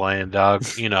just playing, dog.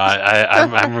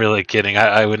 I'm really kidding.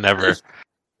 I would never...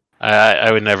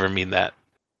 I would never mean that.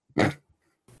 Man.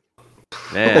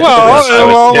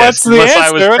 Well, that's the Unless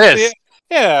I was answer. pissed.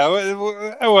 Yeah,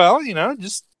 well,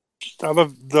 just all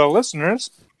the listeners,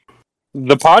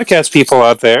 the podcast people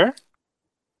out there.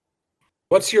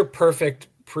 What's your perfect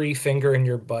pre-finger in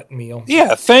your butt meal?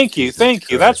 Yeah, thank you. Christ.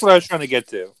 That's what I was trying to get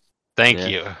to. Thank Yeah.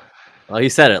 you. Well, he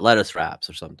said it. Lettuce wraps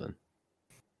or something.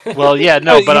 Well, yeah,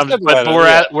 no, You but said but that, we're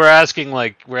yeah. we're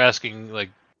asking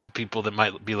people that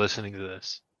might be listening to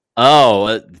this.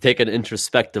 Oh, take an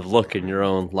introspective look in your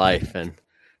own life and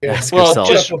ask Well, yourself.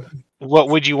 just what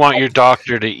would you want your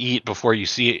doctor to eat before you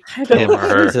see him or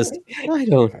her? Jesus, I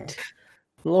don't.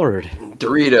 Lord.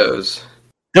 Doritos.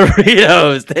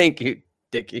 Doritos. Thank you,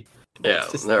 Dickie. Yeah,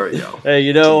 there we go. Hey,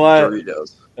 you know what?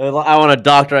 Doritos. I want a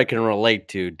doctor I can relate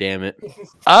to, damn it.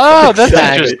 Oh, that's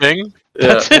Exactly. interesting. Yeah.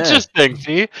 That's interesting.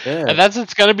 See, Yeah. and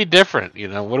it's going to be different.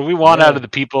 What do we want out of the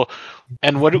people,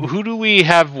 and who do we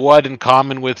have what in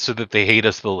common with so that they hate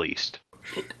us the least?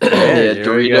 Yeah,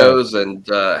 here we go. Doritos and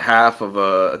half of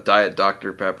a Diet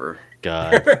Dr. Pepper.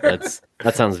 God,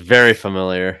 that sounds very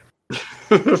familiar.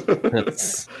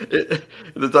 That's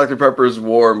The Dr. Pepper is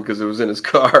warm because it was in his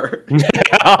car.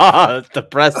 That's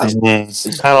depressing. I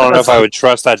don't know if I would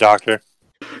trust that doctor.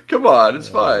 Come on, it's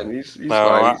fine. He's No,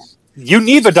 fine. You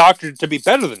need the doctor to be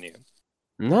better than you.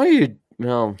 No, you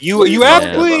You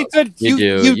absolutely did. You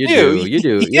do.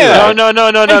 Yeah. No,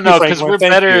 Thank you, because we're Franklin,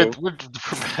 thank better. you. We're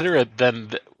better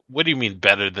than. What do you mean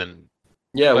better than?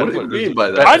 Yeah, what do you mean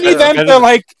by that? I need them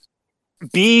to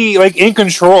be in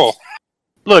control.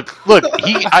 Look. But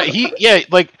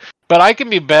I can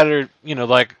be better.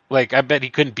 I bet he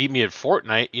couldn't beat me at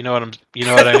Fortnite. You know what I mean?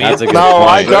 That's a good No, point.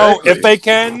 I don't. If they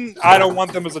can, I don't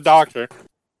want them as a doctor.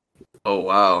 Oh,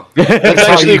 wow. That's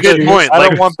actually a good point. I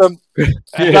don't want them.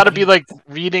 You got to be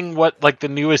reading what the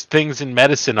newest things in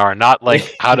medicine are, not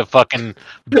how to fucking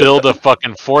build a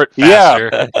fucking fort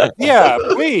faster. Yeah,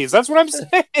 please. That's what I'm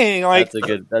saying.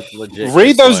 That's legit.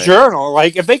 Read good those point.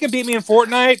 journals. If they can beat me in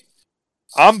Fortnite,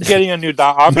 I'm getting a new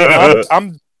I'm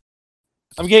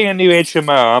getting a new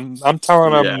HMO. I'm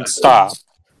telling them Yeah. stop.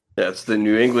 That's the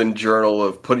New England Journal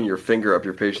of putting your finger up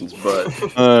your patient's butt.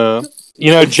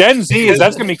 Gen Z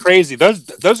that's gonna be crazy. Those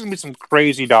are gonna be some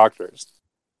crazy doctors.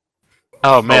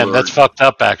 Oh man, Oh, that's fucked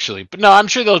up actually. But no, I'm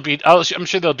sure I'm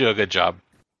sure they'll do a good job.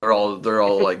 They're all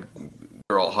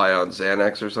high on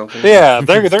Xanax or something. Yeah,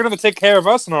 they're gonna take care of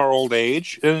us in our old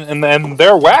age, and they're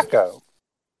wacko.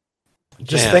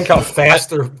 Just think how fast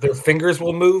their fingers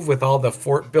will move with all the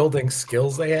fort building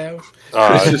skills they have.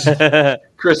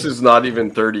 Chris is not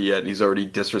even 30 yet. And he's already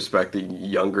disrespecting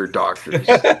younger doctors.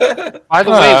 By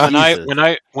the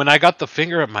way, when I got the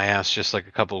finger up my ass just like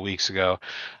a couple of weeks ago,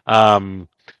 there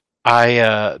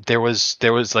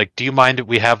was like, do you mind if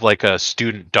we have like a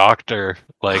student doctor,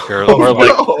 like or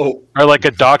like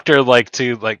a doctor, like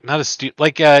to like not a student,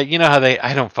 like you know how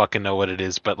I don't fucking know what it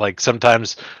is, but like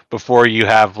sometimes before you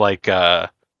have like before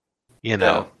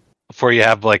you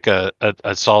have like a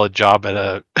solid job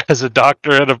as a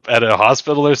doctor at a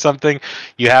hospital or something,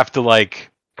 you have to like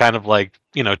kind of like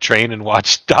train and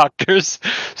watch doctors.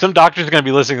 Some doctors are going to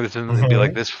be listening to this and be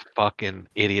like, this fucking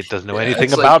idiot doesn't know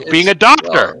anything about being a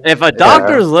doctor. If a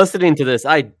doctor is listening to this,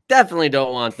 I definitely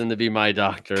don't want them to be my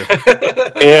doctor.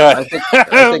 Yeah, I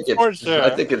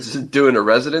think it's doing a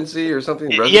residency or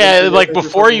something. Yeah, like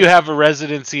before you have a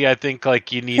residency, I think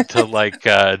like you need to like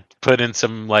put in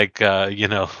some like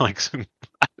like some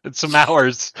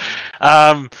hours.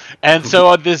 And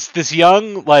so this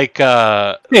young like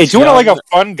hey, do you want like a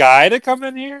fun guy to come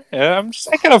in here? Yeah,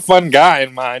 I got a fun guy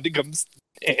in mind to come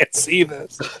and see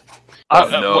this.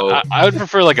 I would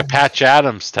prefer like a Patch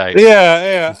Adams type.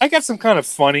 Yeah. I got some kind of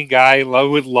funny guy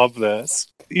would love this.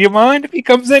 You mind if he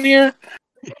comes in here?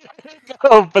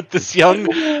 No, but this young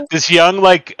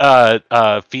like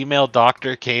female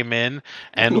doctor came in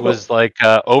and was like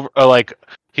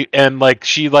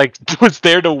she like was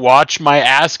there to watch my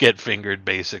ass get fingered,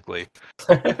 basically.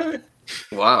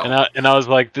 Wow. And I was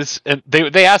like, this, and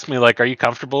they asked me like, are you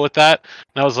comfortable with that?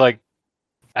 And I was like,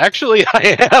 actually,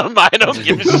 I am. I don't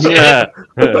give a shit. Yeah.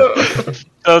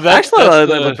 So I'd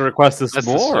like to request this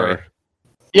more.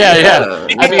 Yeah.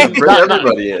 I mean, bring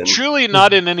everybody in. Truly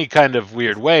not in any kind of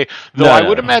weird way. Though I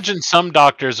would imagine some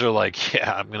doctors are like,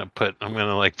 yeah, I'm gonna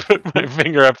like put my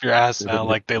finger up your ass now.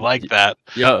 Like they like that.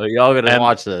 Y'all gonna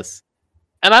watch this.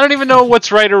 And I don't even know what's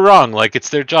right or wrong. Like it's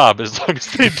their job as long as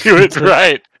they do it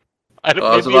right. I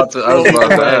was about to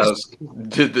ask.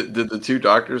 Did the two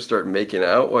doctors start making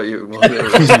out while they were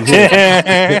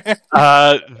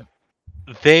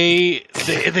They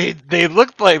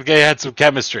looked like they had some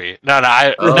chemistry. No,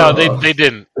 they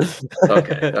didn't.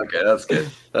 Okay, that's good.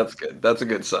 That's a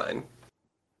good sign.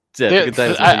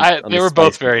 They were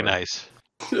both very nice.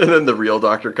 And then the real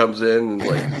doctor comes in and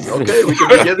like, okay, we can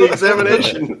begin the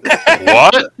examination.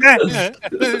 What?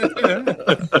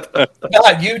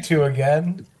 Not you two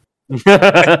again.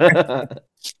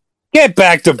 Get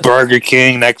back to Burger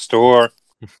King next door.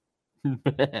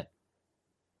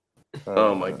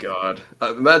 Oh my god.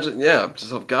 Imagine,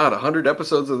 God, 100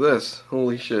 episodes of this.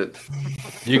 Holy shit.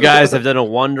 You guys have done a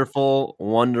wonderful,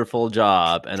 wonderful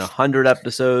job, and 100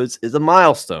 episodes is a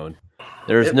milestone.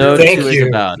 There's no two ways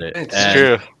about it. It's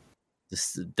true.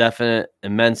 Just definite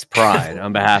immense pride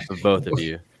on behalf of both of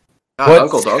you. God,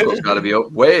 Uncle Dunkle's got to be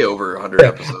way over 100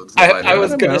 episodes. I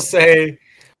was going to say,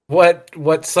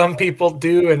 what some people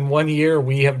do in 1 year,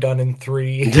 we have done in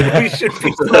 3. We should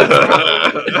be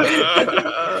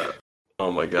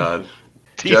Oh my god.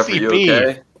 TCP. Jeff, are you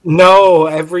okay? No,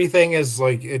 everything is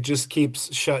like, it just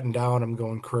keeps shutting down. I'm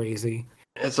going crazy.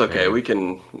 It's okay. We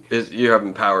can. You're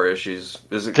having power issues.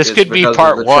 This could be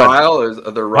part of the 1. Trial? Are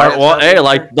there riots? Part 1, hey,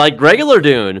 like regular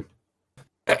Dune.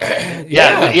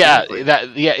 Exactly.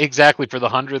 For the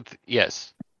 100th,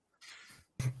 yes.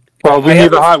 Well, we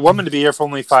need the hot woman to be here for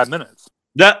only 5 minutes.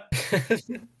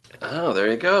 Oh,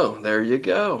 there you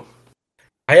go.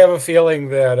 I have a feeling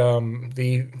that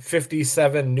the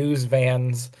 57 news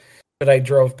vans that I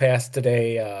drove past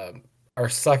today are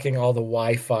sucking all the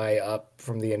Wi-Fi up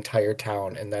from the entire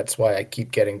town, and that's why I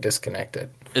keep getting disconnected.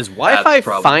 Is Wi-Fi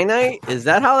finite? Is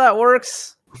that how that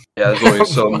works? Yeah, there's only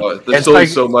so much. There's only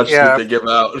so much that they give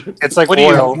out. It's like what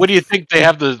do you think? They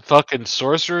have the fucking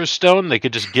Sorcerer's Stone? They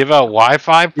could just give out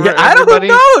Wi-Fi for everybody? I don't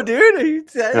know, dude.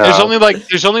 There's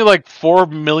only like 4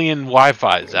 million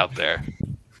Wi-Fis out there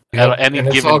at any and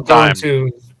it's given all time. going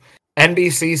to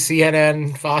NBC,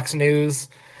 CNN, Fox News,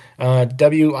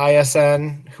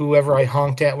 WISN, whoever I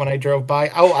honked at when I drove by.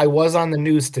 Oh, I was on the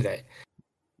news today.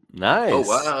 Nice. Oh,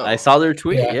 wow. I saw their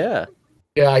tweet. Yeah.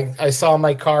 Yeah, I saw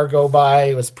my car go by.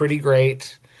 It was pretty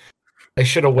great. I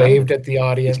should have waved at the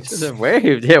audience.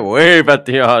 Wave at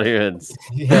the audience.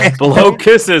 Yeah. Blow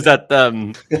kisses at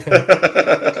them.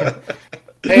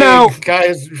 Hey, now,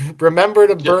 guys, remember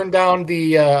to burn down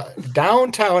the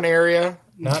downtown area,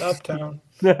 not uptown.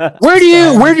 Where do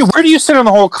you sit on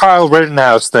the whole Kyle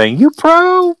Rittenhouse thing? You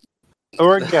pro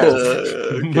or against?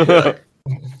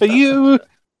 You?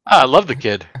 I love the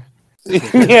kid.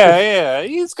 Yeah.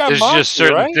 He's got. There's just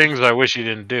certain right? things I wish he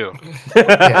didn't do.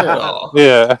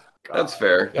 Yeah. That's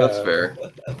fair.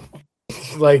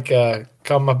 like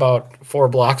come about 4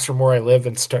 blocks from where I live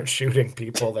and start shooting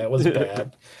people. That was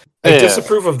bad. I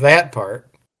disapprove of that part.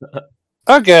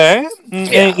 Okay.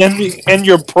 And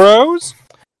your pros?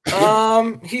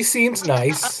 He seems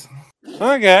nice.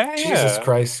 Okay. Jesus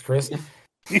Christ, Chris.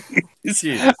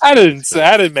 I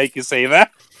didn't make you say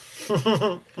that.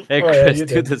 Hey, Chris,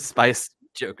 do the spice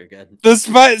joke again.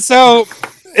 So,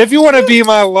 if you want to be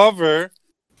my lover,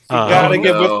 you gotta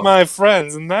get with my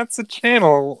friends, and that's a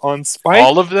channel on Spice.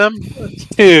 All of them?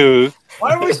 Too.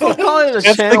 Why are we still calling it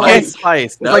a channel on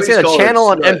Spice? It's like saying a channel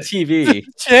on MTV.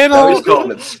 Now he's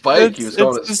calling it Spike. He was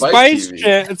calling it Spike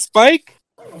TV. It's Spike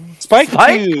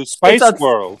 2, Spice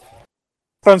World.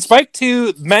 It's on Spike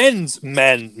 2, men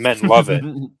love it.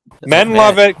 Men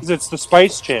love it because it's the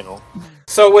Spice Channel.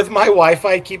 So with my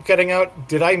Wi-Fi keep cutting out,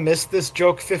 did I miss this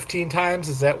joke 15 times?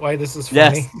 Is that why this is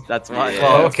funny? Yes, that's why.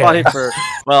 Well, it's funny for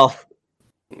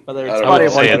whether it's funny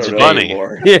or it's funny.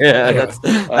 Yeah,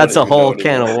 that's a whole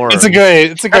can of worms. It's a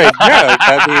great joke.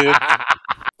 I mean,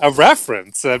 a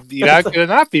reference. You're not gonna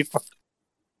not be fun.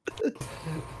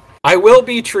 I will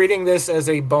be treating this as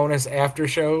a bonus after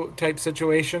show type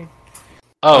situation.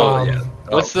 Oh, yeah.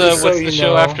 What's the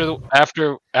show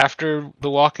after The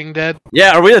Walking Dead?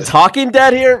 Yeah, are we the Talking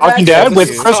Dead here? Talking Dead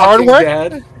with Chris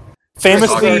Hardwick,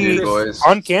 famously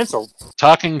uncanceled.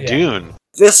 Talking Dune.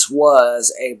 This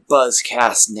was a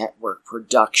Buzzcast Network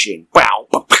production. Wow.